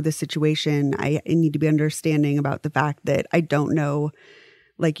don't know the situation. I need to be understanding about the fact that I don't know,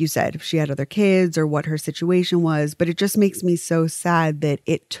 like you said, if she had other kids or what her situation was. But it just makes me so sad that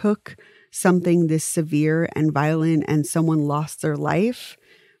it took something this severe and violent and someone lost their life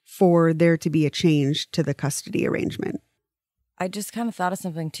for there to be a change to the custody arrangement. I just kind of thought of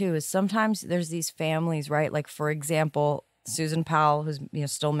something too, is sometimes there's these families, right? Like, for example, Susan Powell, who's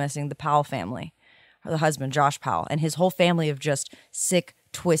still missing, the Powell family, or the husband, Josh Powell, and his whole family of just sick,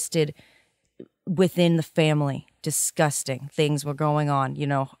 twisted, within the family, disgusting things were going on,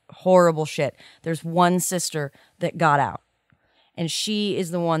 horrible shit. There's one sister that got out. And she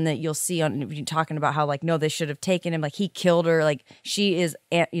is the one that you'll see on talking about how, like, no, they should have taken him. Like, he killed her. Like, she is,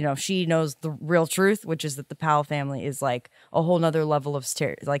 she knows the real truth, which is that the Powell family is like a whole nother level of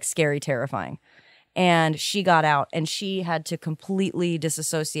scary, terrifying. And she got out and she had to completely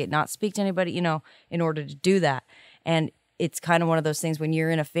disassociate, not speak to anybody, in order to do that. And it's kind of one of those things when you're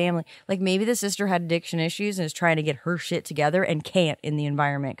in a family, like maybe the sister had addiction issues and is trying to get her shit together and can't in the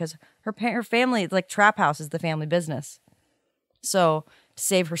environment because her family, it's like Trap House is the family business. So to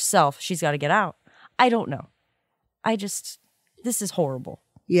save herself, she's got to get out. I don't know. This is horrible.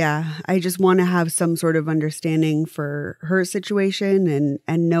 Yeah, I just want to have some sort of understanding for her situation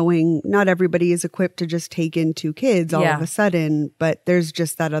and knowing not everybody is equipped to just take in 2 kids all of a sudden, but there's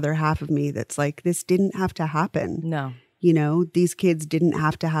just that other half of me that's like, this didn't have to happen. No. These kids didn't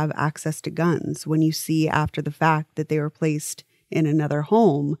have to have access to guns. When you see after the fact that they were placed in another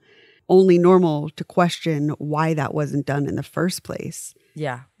home, only normal to question why that wasn't done in the first place.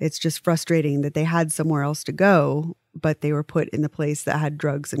 Yeah. It's just frustrating that they had somewhere else to go, but they were put in the place that had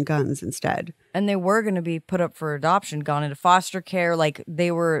drugs and guns instead. And they were going to be put up for adoption, gone into foster care. Like,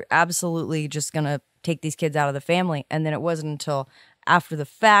 they were absolutely just going to take these kids out of the family. And then it wasn't until after the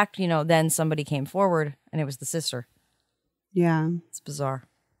fact, then somebody came forward and it was the sister. Yeah. It's bizarre.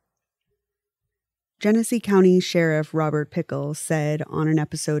 Genesee County Sheriff Robert Pickle said on an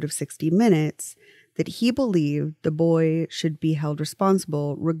episode of 60 Minutes that he believed the boy should be held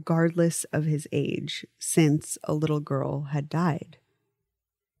responsible regardless of his age, since a little girl had died.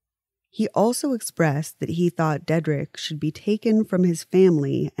 He also expressed that he thought Dedrick should be taken from his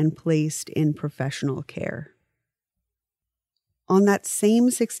family and placed in professional care. On that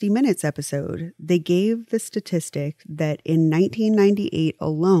same 60 Minutes episode, they gave the statistic that in 1998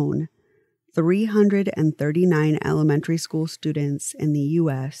 alone, 339 elementary school students in the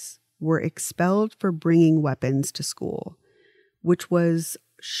U.S. were expelled for bringing weapons to school, which was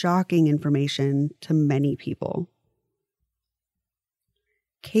shocking information to many people.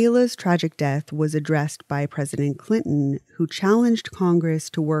 Kayla's tragic death was addressed by President Clinton, who challenged Congress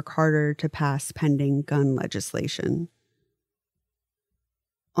to work harder to pass pending gun legislation.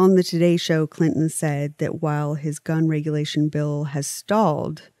 On the Today Show, Clinton said that while his gun regulation bill has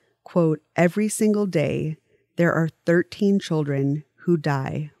stalled, quote, every single day, there are 13 children who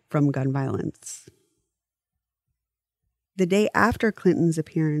die from gun violence. The day after Clinton's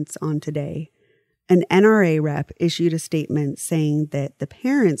appearance on Today, an NRA rep issued a statement saying that the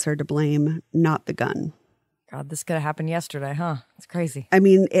parents are to blame, not the gun. God, this could have happened yesterday, huh? It's crazy. I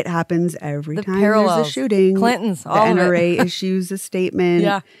mean, it happens every time parallels. There's a shooting. Clinton's, the all NRA of it. issues a statement.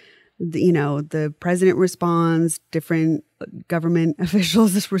 Yeah. The president responds, different government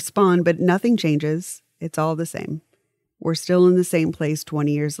officials respond, but nothing changes. It's all the same. We're still in the same place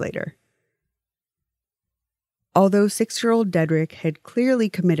 20 years later. Although 6-year-old Dedrick had clearly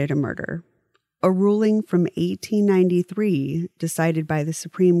committed a murder, a ruling from 1893 decided by the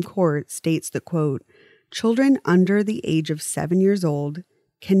Supreme Court states that, quote, children under the age of 7 years old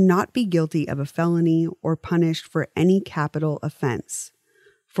cannot be guilty of a felony or punished for any capital offense.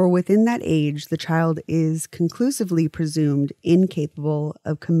 For within that age, the child is conclusively presumed incapable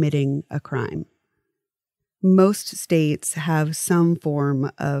of committing a crime. Most states have some form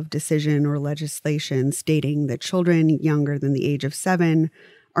of decision or legislation stating that children younger than the age of 7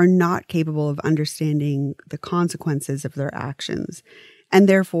 are not capable of understanding the consequences of their actions, and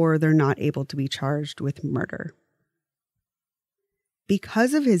therefore they're not able to be charged with murder.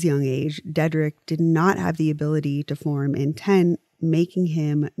 Because of his young age, Dedrick did not have the ability to form intent, making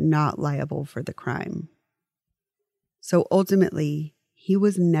him not liable for the crime. So ultimately, he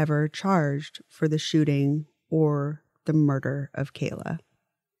was never charged for the shooting or the murder of Kayla.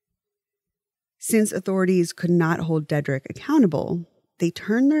 Since authorities could not hold Dedrick accountable, they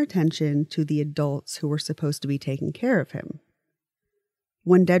turned their attention to the adults who were supposed to be taking care of him.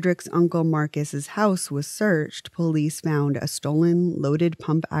 When Dedrick's uncle Marcus's house was searched, police found a stolen loaded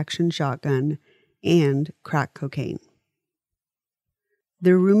pump-action shotgun and crack cocaine.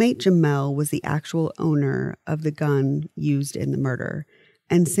 Their roommate Jamel was the actual owner of the gun used in the murder,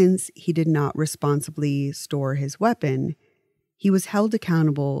 and since he did not responsibly store his weapon, he was held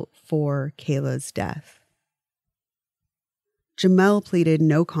accountable for Kayla's death. Jamel pleaded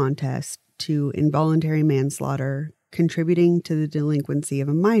no contest to involuntary manslaughter, contributing to the delinquency of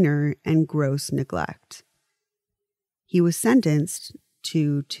a minor, and gross neglect. He was sentenced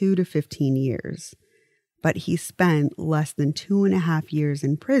to 2 to 15 years, but he spent less than 2.5 years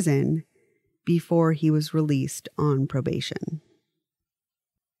in prison before he was released on probation.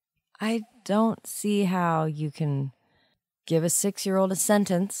 I don't see how you can give a 6-year-old a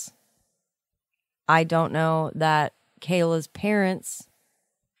sentence. I don't know that Kayla's parents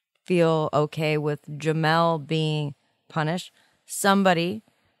feel okay with Jamel being punished. Somebody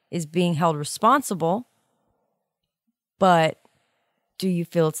is being held responsible, but do you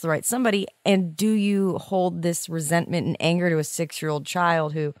feel it's the right somebody? And do you hold this resentment and anger to a 6-year-old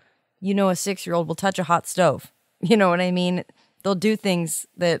child who, a 6-year-old will touch a hot stove? You know what I mean? They'll do things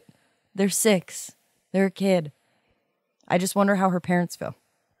that they're 6. They're a kid. I just wonder how her parents feel.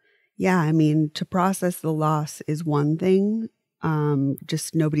 Yeah, I mean, to process the loss is one thing.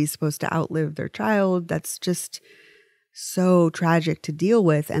 Just nobody's supposed to outlive their child. That's just so tragic to deal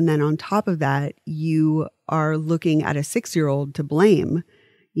with. And then on top of that, you are looking at a 6-year-old to blame.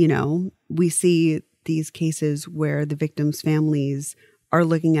 We see these cases where the victims' families are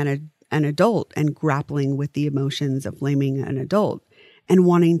looking at an adult and grappling with the emotions of blaming an adult and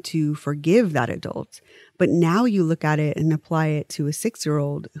wanting to forgive that adult. But now you look at it and apply it to a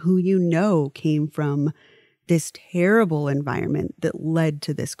 6-year-old who came from this terrible environment that led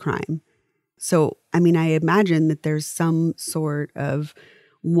to this crime. So, I mean, I imagine that there's some sort of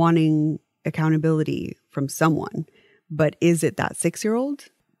wanting accountability from someone, but is it that 6-year-old?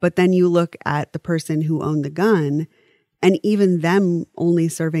 But then you look at the person who owned the gun, and even them only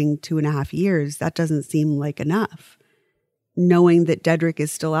serving 2.5 years, that doesn't seem like enough. Knowing that Dedrick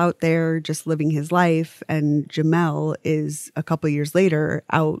is still out there just living his life, and Jamel is a couple years later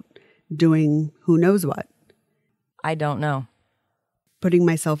out doing who knows what. I don't know. Putting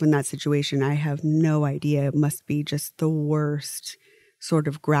myself in that situation, I have no idea. It must be just the worst sort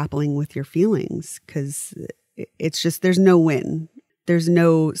of grappling with your feelings, because it's just, there's no win. There's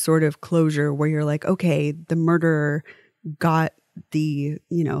no sort of closure where you're like, okay, the murderer got the,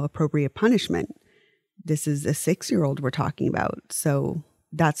 appropriate punishment. This is a 6-year-old we're talking about. So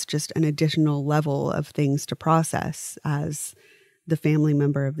that's just an additional level of things to process as the family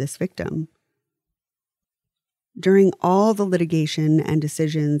member of this victim. During all the litigation and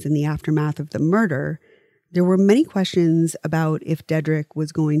decisions in the aftermath of the murder, there were many questions about if Dedrick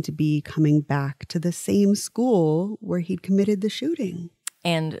was going to be coming back to the same school where he'd committed the shooting.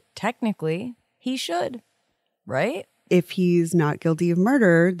 And technically, he should, right? If he's not guilty of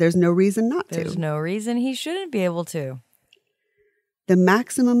murder, there's no reason not to. There's no reason he shouldn't be able to. The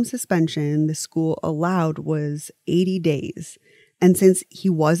maximum suspension the school allowed was 80 days. And since he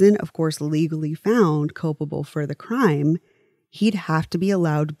wasn't, of course, legally found culpable for the crime, he'd have to be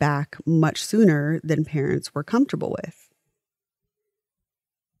allowed back much sooner than parents were comfortable with.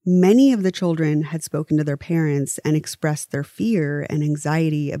 Many of the children had spoken to their parents and expressed their fear and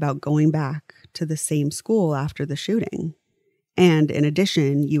anxiety about going back to the same school after the shooting. And in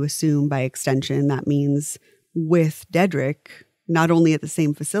addition, you assume by extension that means with Dedrick, not only at the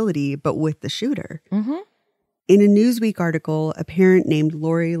same facility, but with the shooter. Mm-hmm. In a Newsweek article, a parent named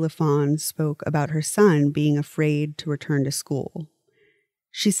Lori LaFawn spoke about her son being afraid to return to school.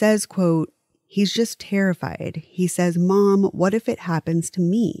 She says, quote, "He's just terrified. He says, 'Mom, what if it happens to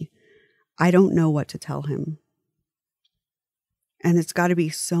me?' I don't know what to tell him." And it's got to be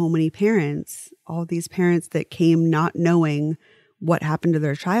so many parents, all these parents that came not knowing what happened to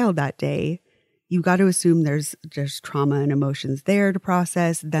their child that day. You got to assume there's trauma and emotions there to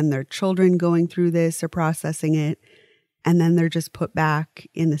process. Then their children going through this are processing it. And then they're just put back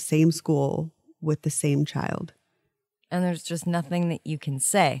in the same school with the same child. And there's just nothing that you can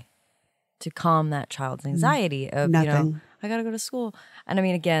say to calm that child's anxiety of, Nothing. I got to go to school. And I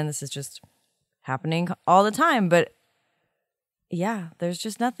mean, again, this is just happening all the time. But yeah, there's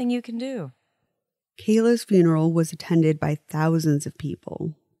just nothing you can do. Kayla's funeral was attended by thousands of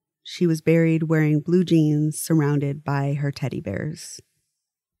people. She was buried wearing blue jeans surrounded by her teddy bears.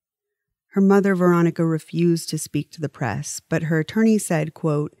 Her mother, Veronica, refused to speak to the press, but her attorney said,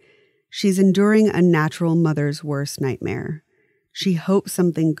 quote, "She's enduring a natural mother's worst nightmare. She hopes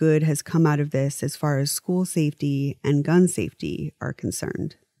something good has come out of this as far as school safety and gun safety are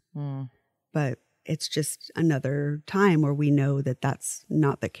concerned." But it's just another time where we know that that's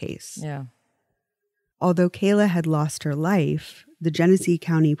not the case. Yeah. Although Kayla had lost her life, the Genesee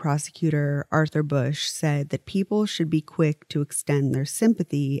County prosecutor Arthur Bush said that people should be quick to extend their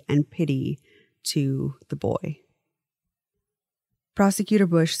sympathy and pity to the boy. Prosecutor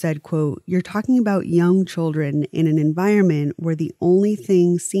Bush said, quote, "You're talking about young children in an environment where the only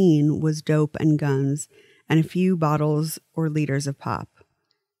thing seen was dope and guns and a few bottles or liters of pop.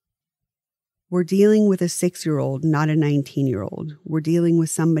 We're dealing with a 6-year-old, not a 19-year-old. We're dealing with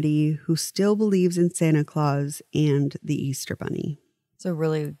somebody who still believes in Santa Claus and the Easter Bunny." It's a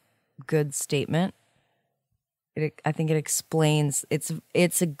really good statement. I think it explains,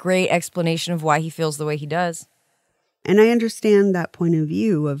 it's a great explanation of why he feels the way he does. And I understand that point of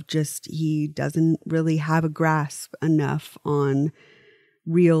view of just he doesn't really have a grasp enough on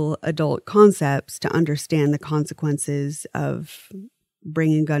real adult concepts to understand the consequences of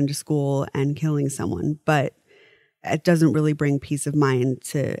bringing a gun to school and killing someone. But it doesn't really bring peace of mind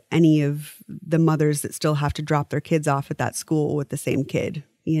to any of the mothers that still have to drop their kids off at that school with the same kid.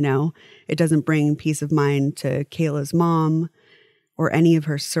 You know, it doesn't bring peace of mind to Kayla's mom or any of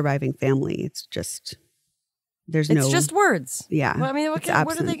her surviving family. It's just, it's just words. Yeah. Well, I mean, what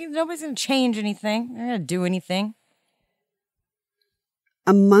are they? Nobody's going to change anything. They're not going to do anything.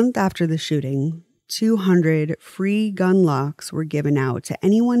 A month after the shooting, 200 free gun locks were given out to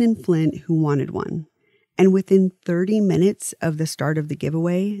anyone in Flint who wanted one. And within 30 minutes of the start of the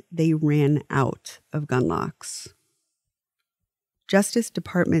giveaway, they ran out of gun locks. Justice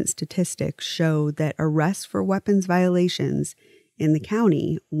Department statistics show that arrests for weapons violations in the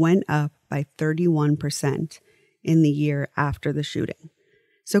county went up by 31% in the year after the shooting.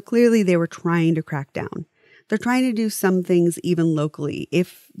 So clearly they were trying to crack down. They're trying to do some things even locally.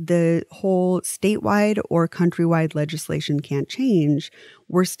 If the whole statewide or countrywide legislation can't change,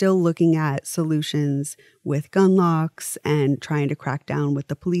 we're still looking at solutions with gun locks and trying to crack down with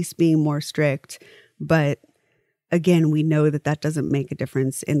the police being more strict. But again, we know that that doesn't make a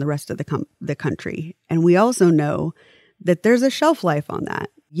difference in the rest of the country. And we also know that there's a shelf life on that.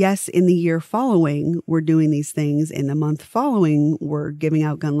 Yes, in the year following, we're doing these things. In the month following, we're giving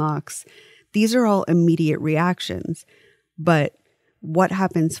out gun locks. These are all immediate reactions. But what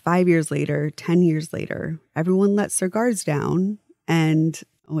happens 5 years later, 10 years later? Everyone lets their guards down, and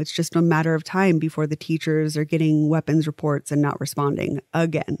it's just a matter of time before the teachers are getting weapons reports and not responding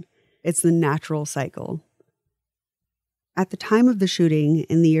again. It's the natural cycle. At the time of the shooting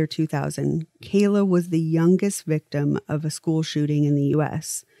in the year 2000, Kayla was the youngest victim of a school shooting in the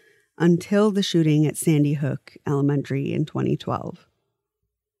U.S. until the shooting at Sandy Hook Elementary in 2012.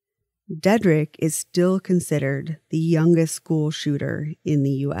 Dedrick is still considered the youngest school shooter in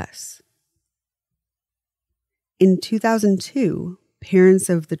the U.S. In 2002, parents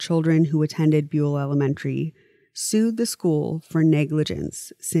of the children who attended Buell Elementary sued the school for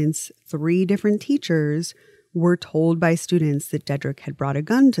negligence since 3 different teachers were told by students that Dedrick had brought a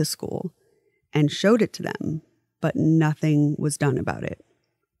gun to school and showed it to them, but nothing was done about it.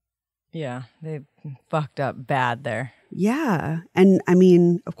 Yeah, they fucked up bad there. Yeah. And I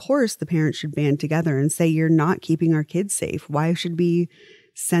mean, of course, the parents should band together and say, you're not keeping our kids safe. Why should we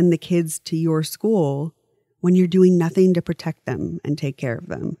send the kids to your school when you're doing nothing to protect them and take care of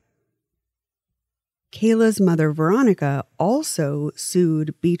them? Kayla's mother, Veronica, also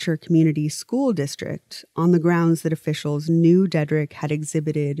sued Beecher Community School District on the grounds that officials knew Dedrick had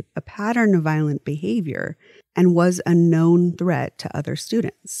exhibited a pattern of violent behavior and was a known threat to other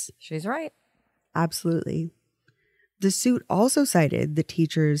students. She's right. Absolutely. The suit also cited the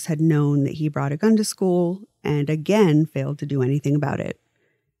teachers had known that he brought a gun to school and again failed to do anything about it.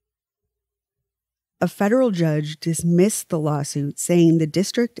 A federal judge dismissed the lawsuit, saying the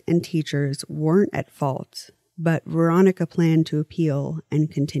district and teachers weren't at fault, but Veronica planned to appeal and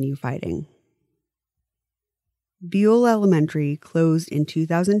continue fighting. Buell Elementary closed in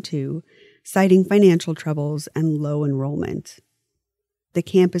 2002, citing financial troubles and low enrollment. The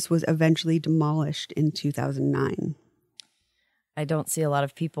campus was eventually demolished in 2009. I don't see a lot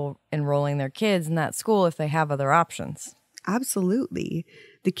of people enrolling their kids in that school if they have other options. Absolutely.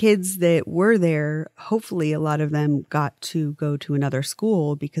 The kids that were there, hopefully a lot of them got to go to another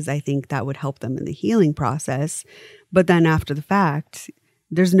school because I think that would help them in the healing process. But then after the fact,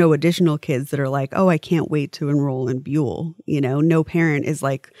 there's no additional kids that are like, oh, I can't wait to enroll in Buell. You know, no parent is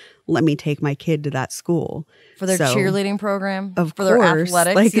like, let me take my kid to that school. For their cheerleading program? Of for course. Their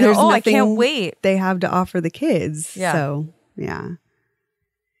athletics? Like, there's nothing I can't wait. They have to offer the kids. Yeah. So, yeah.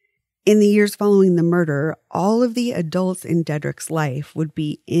 In the years following the murder, all of the adults in Dedrick's life would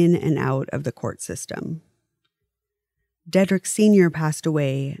be in and out of the court system. Dedrick Sr. passed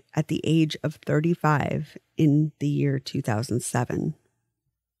away at the age of 35 in the year 2007.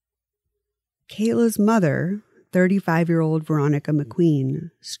 Kayla's mother, 35-year-old Veronica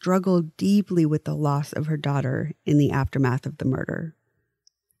McQueen, struggled deeply with the loss of her daughter in the aftermath of the murder.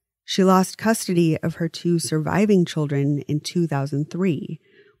 She lost custody of her 2 surviving children in 2003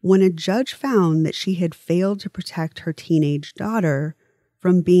 when a judge found that she had failed to protect her teenage daughter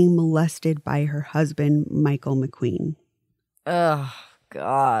from being molested by her husband, Michael McQueen. Oh,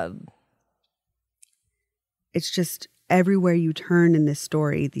 God. It's just everywhere you turn in this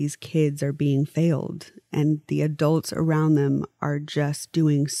story, these kids are being failed, and the adults around them are just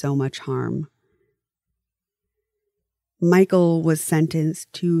doing so much harm. Michael was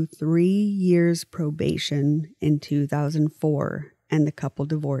sentenced to 3 years probation in 2004, and the couple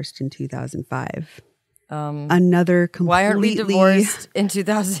divorced in 2005. Another completely... Why aren't we divorced in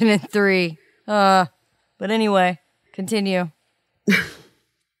 2003? But anyway, continue.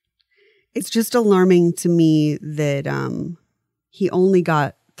 It's just alarming to me that he only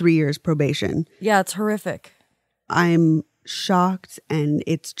got 3 years probation. Yeah, it's horrific. I'm shocked, and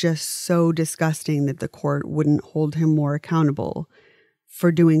it's just so disgusting that the court wouldn't hold him more accountable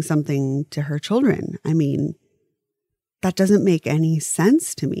for doing something to her children. I mean, that doesn't make any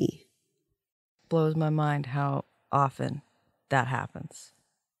sense to me. Blows my mind how often that happens.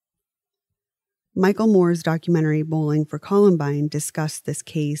 Michael Moore's documentary Bowling for Columbine discussed this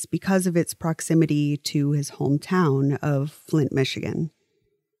case because of its proximity to his hometown of Flint, Michigan.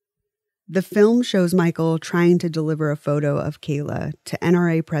 The film shows Michael trying to deliver a photo of Kayla to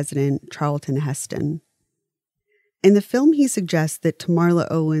NRA President Charlton Heston. In the film, he suggests that Tamarla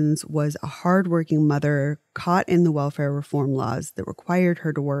Owens was a hardworking mother caught in the welfare reform laws that required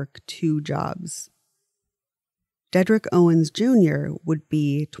her to work 2 jobs. Dedrick Owens Jr. would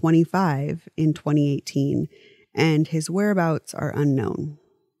be 25 in 2018, and his whereabouts are unknown.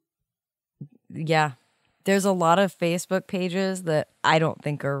 Yeah. There's a lot of Facebook pages that I don't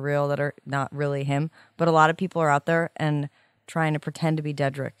think are real, that are not really him, but a lot of people are out there and trying to pretend to be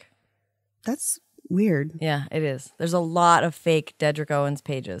Dedrick. That's weird. Yeah, it is. There's a lot of fake Dedrick Owens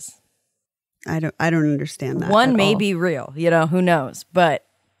pages. I don't understand that. One may be real, who knows, but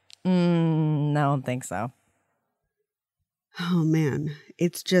I don't think so. Oh man,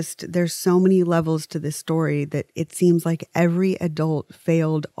 it's just, there's so many levels to this story that it seems like every adult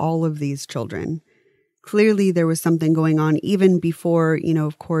failed all of these children. Clearly there was something going on even before,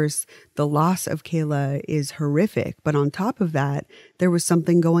 of course, the loss of Kayla is horrific. But on top of that, there was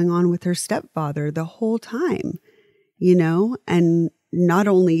something going on with her stepfather the whole time, and not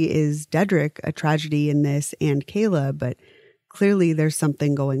only is Dedrick a tragedy in this and Kayla, but clearly there's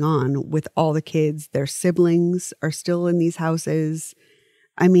something going on with all the kids. Their siblings are still in these houses.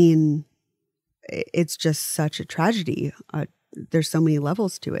 I mean, it's just such a tragedy. There's so many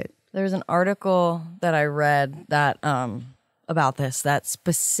levels to it. There's an article that I read that about this that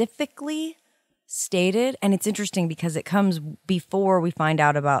specifically stated, and it's interesting because it comes before we find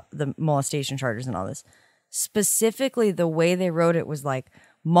out about the molestation charges and all this. Specifically, the way they wrote it was like,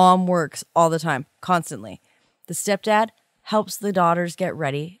 mom works all the time, constantly. The stepdad helps the daughters get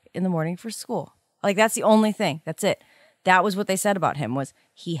ready in the morning for school. Like, that's the only thing. That's it. That was what they said about him, was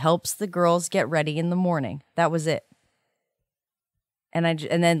he helps the girls get ready in the morning. That was it. And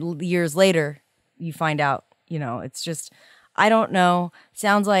then years later, you find out, it's just, I don't know.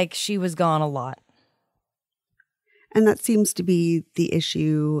 Sounds like she was gone a lot. And that seems to be the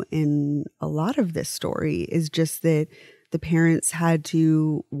issue in a lot of this story, is just that the parents had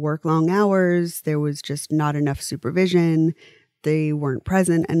to work long hours. There was just not enough supervision. They weren't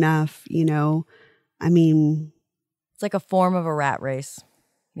present enough, I mean, it's like a form of a rat race,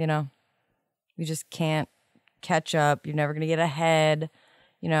 You just can't catch up. You're never going to get ahead,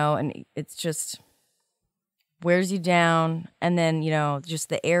 and it's just wears you down. And then, just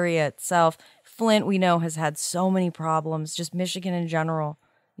the area itself. Flint, we know, has had so many problems, just Michigan in general,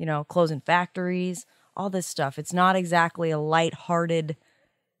 closing factories, all this stuff. It's not exactly a lighthearted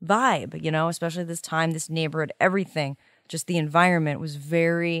vibe, especially this time, this neighborhood, everything. Just the environment was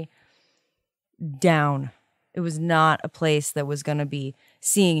very down. It was not a place that was going to be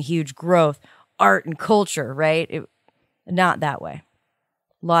seeing huge growth, art and culture, right? Not that way.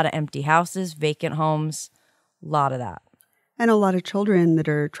 A lot of empty houses, vacant homes, a lot of that. And a lot of children that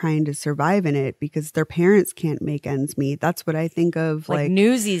are trying to survive in it because their parents can't make ends meet. That's what I think of. Like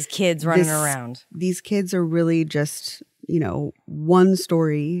Newsies kids running around. These kids are really just, one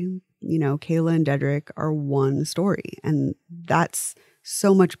story. Kayla and Dedrick are one story. And that's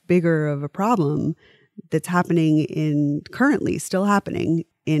so much bigger of a problem that's happening currently still happening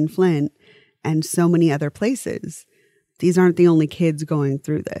in Flint and so many other places. These aren't the only kids going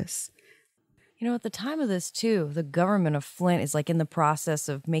through this. At the time of this, too, the government of Flint is like in the process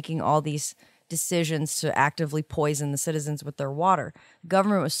of making all these decisions to actively poison the citizens with their water. The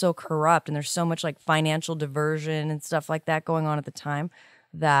government was so corrupt, and there's so much like financial diversion and stuff like that going on at the time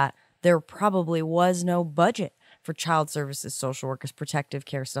that there probably was no budget for child services, social workers, protective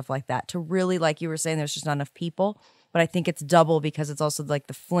care, stuff like that. To really, like you were saying, there's just not enough people. But I think it's double because it's also like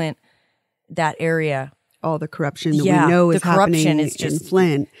the Flint, that area. All the corruption that we know is happening in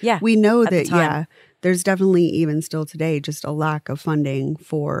Flint. Yeah, we know that, there's definitely even still today just a lack of funding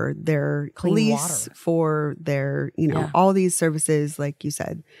for their Clean police, water. For their, all these services, like you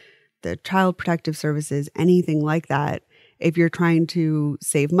said, the child protective services, anything like that. If you're trying to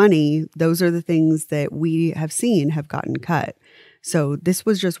save money, those are the things that we have seen have gotten cut. So this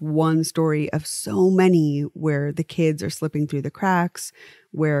was just one story of so many where the kids are slipping through the cracks,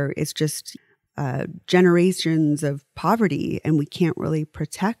 where it's just generations of poverty and we can't really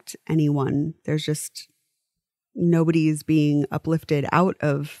protect anyone. There's just nobody is being uplifted out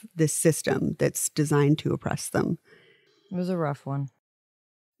of this system that's designed to oppress them. It was a rough one.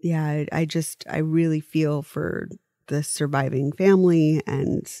 Yeah, I really feel for the surviving family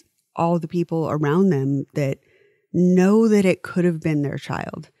and all the people around them that know that it could have been their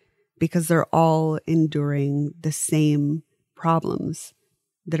child, because they're all enduring the same problems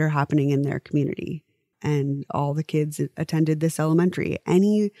that are happening in their community. And all the kids attended this elementary.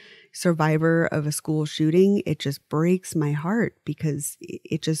 Any survivor of a school shooting, it just breaks my heart, because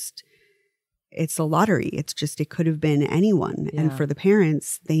it's a lottery. It could have been anyone. Yeah. And for the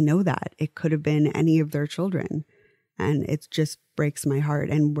parents, they know that it could have been any of their children. And it just breaks my heart.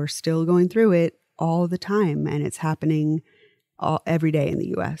 And we're still going through it all the time. And it's happening every day in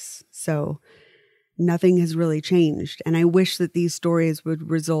the US. So nothing has really changed. And I wish that these stories would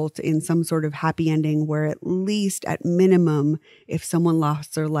result in some sort of happy ending where at least at minimum, if someone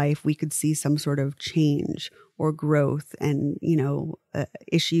lost their life, we could see some sort of change or growth and,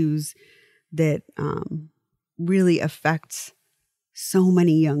 issues that really affect so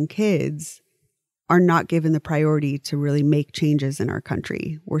many young kids are not given the priority to really make changes in our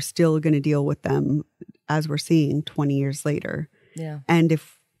country. We're still going to deal with them as we're seeing 20 years later. Yeah. And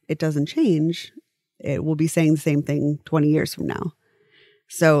if it doesn't change, it will be saying the same thing 20 years from now.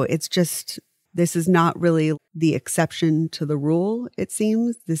 So it's just, this is not really the exception to the rule, it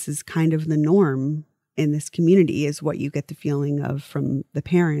seems. This is kind of the norm in this community, is what you get the feeling of from the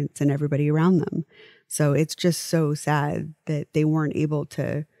parents and everybody around them. So it's just so sad that they weren't able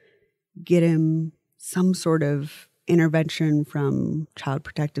to get him some sort of intervention from Child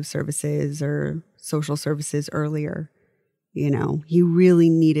Protective Services or social services earlier. He really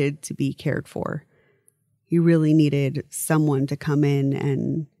needed to be cared for. He really needed someone to come in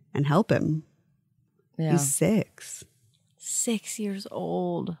and help him. Yeah. He's 6. 6 years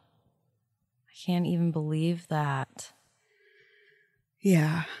old. I can't even believe that.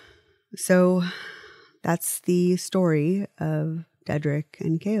 Yeah. So that's the story of Dedrick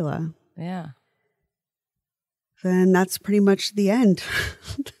and Kayla. Yeah. Then that's pretty much the end.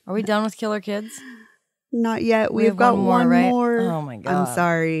 Are we done with Killer Kids? Not yet. We've got one more. Oh my God. I'm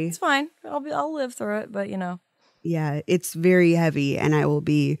sorry. It's fine. I'll live through it, but Yeah, it's very heavy, and I will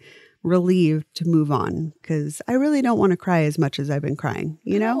be relieved to move on, because I really don't want to cry as much as I've been crying,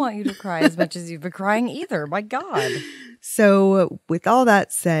 I don't want you to cry as much as you've been crying either. My God. So with all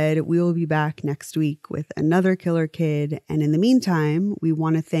that said, we will be back next week with another killer kid. And in the meantime, we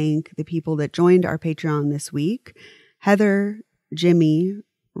want to thank the people that joined our Patreon this week: Heather, Jimmy,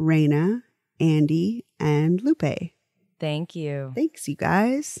 Raina, Andy, and Lupe. Thank you. Thanks, you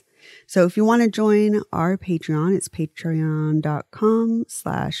guys. So if you want to join our Patreon, it's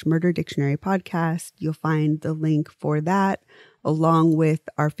patreon.com/Murder Dictionary Podcast. You'll find the link for that, along with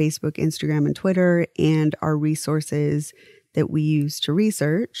our Facebook, Instagram, and Twitter, and our resources that we use to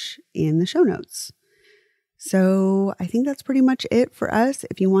research in the show notes. So I think that's pretty much it for us.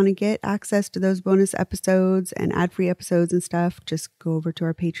 If you want to get access to those bonus episodes and ad-free episodes and stuff, just go over to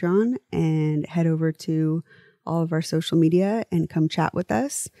our Patreon and head over to all of our social media and come chat with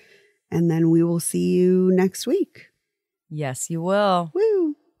us. And then we will see you next week. Yes, you will.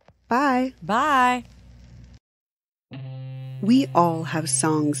 Woo! Bye. Bye. We all have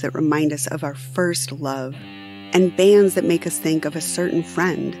songs that remind us of our first love, and bands that make us think of a certain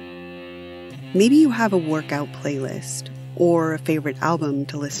friend. Maybe you have a workout playlist or a favorite album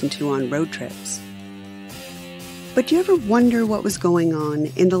to listen to on road trips. But do you ever wonder what was going on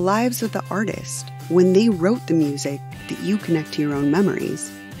in the lives of the artist when they wrote the music that you connect to your own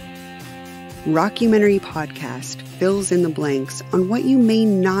memories? Rockumentary Podcast fills in the blanks on what you may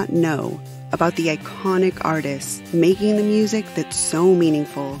not know about the iconic artists making the music that's so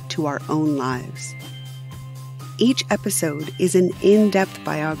meaningful to our own lives. Each episode is an in-depth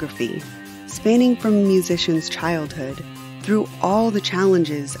biography, spanning from a musician's childhood through all the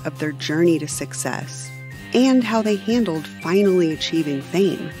challenges of their journey to success and how they handled finally achieving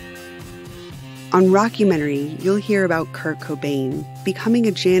fame. On Rockumentary, you'll hear about Kurt Cobain becoming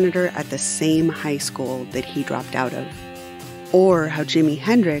a janitor at the same high school that he dropped out of, or how Jimi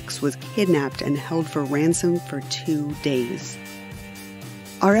Hendrix was kidnapped and held for ransom for 2 days.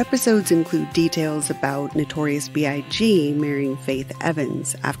 Our episodes include details about Notorious B.I.G. marrying Faith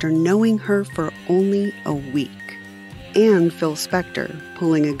Evans after knowing her for only a week, and Phil Spector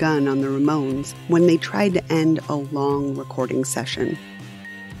pulling a gun on the Ramones when they tried to end a long recording session.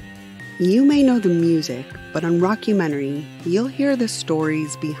 You may know the music, but on Rockumentary, you'll hear the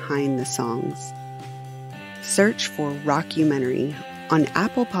stories behind the songs. Search for Rockumentary on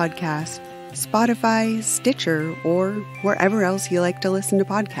Apple Podcasts, Spotify, Stitcher, or wherever else you like to listen to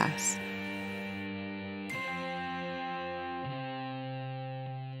podcasts.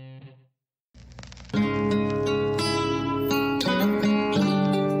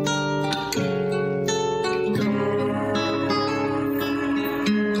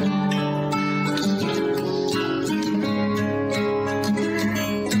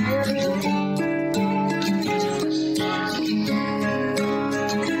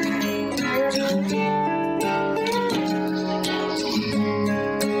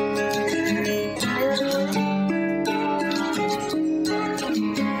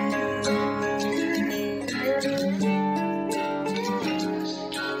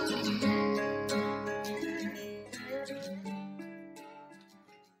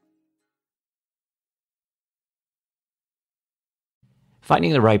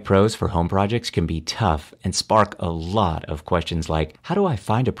 Finding the right pros for home projects can be tough and spark a lot of questions like, how do I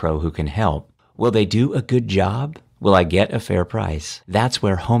find a pro who can help? Will they do a good job? Will I get a fair price? That's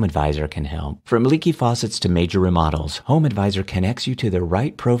where HomeAdvisor can help. From leaky faucets to major remodels, HomeAdvisor connects you to the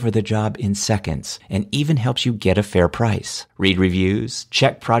right pro for the job in seconds and even helps you get a fair price. Read reviews,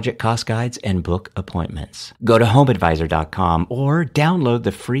 check project cost guides, and book appointments. Go to HomeAdvisor.com or download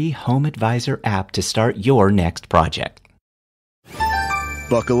the free HomeAdvisor app to start your next project.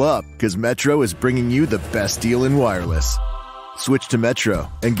 Buckle up, because Metro is bringing you the best deal in wireless. Switch to Metro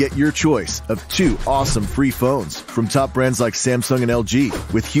and get your choice of 2 awesome free phones from top brands like Samsung and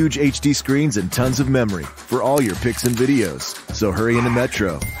LG with huge HD screens and tons of memory for all your pics and videos. So hurry into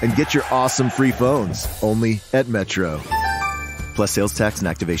Metro and get your awesome free phones only at Metro. Plus sales tax and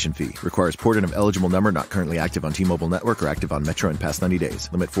activation fee. Requires port-in of eligible number not currently active on T-Mobile network or active on Metro in past 90 days.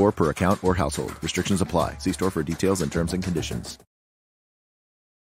 Limit 4 per account or household. Restrictions apply. See store for details and terms and conditions.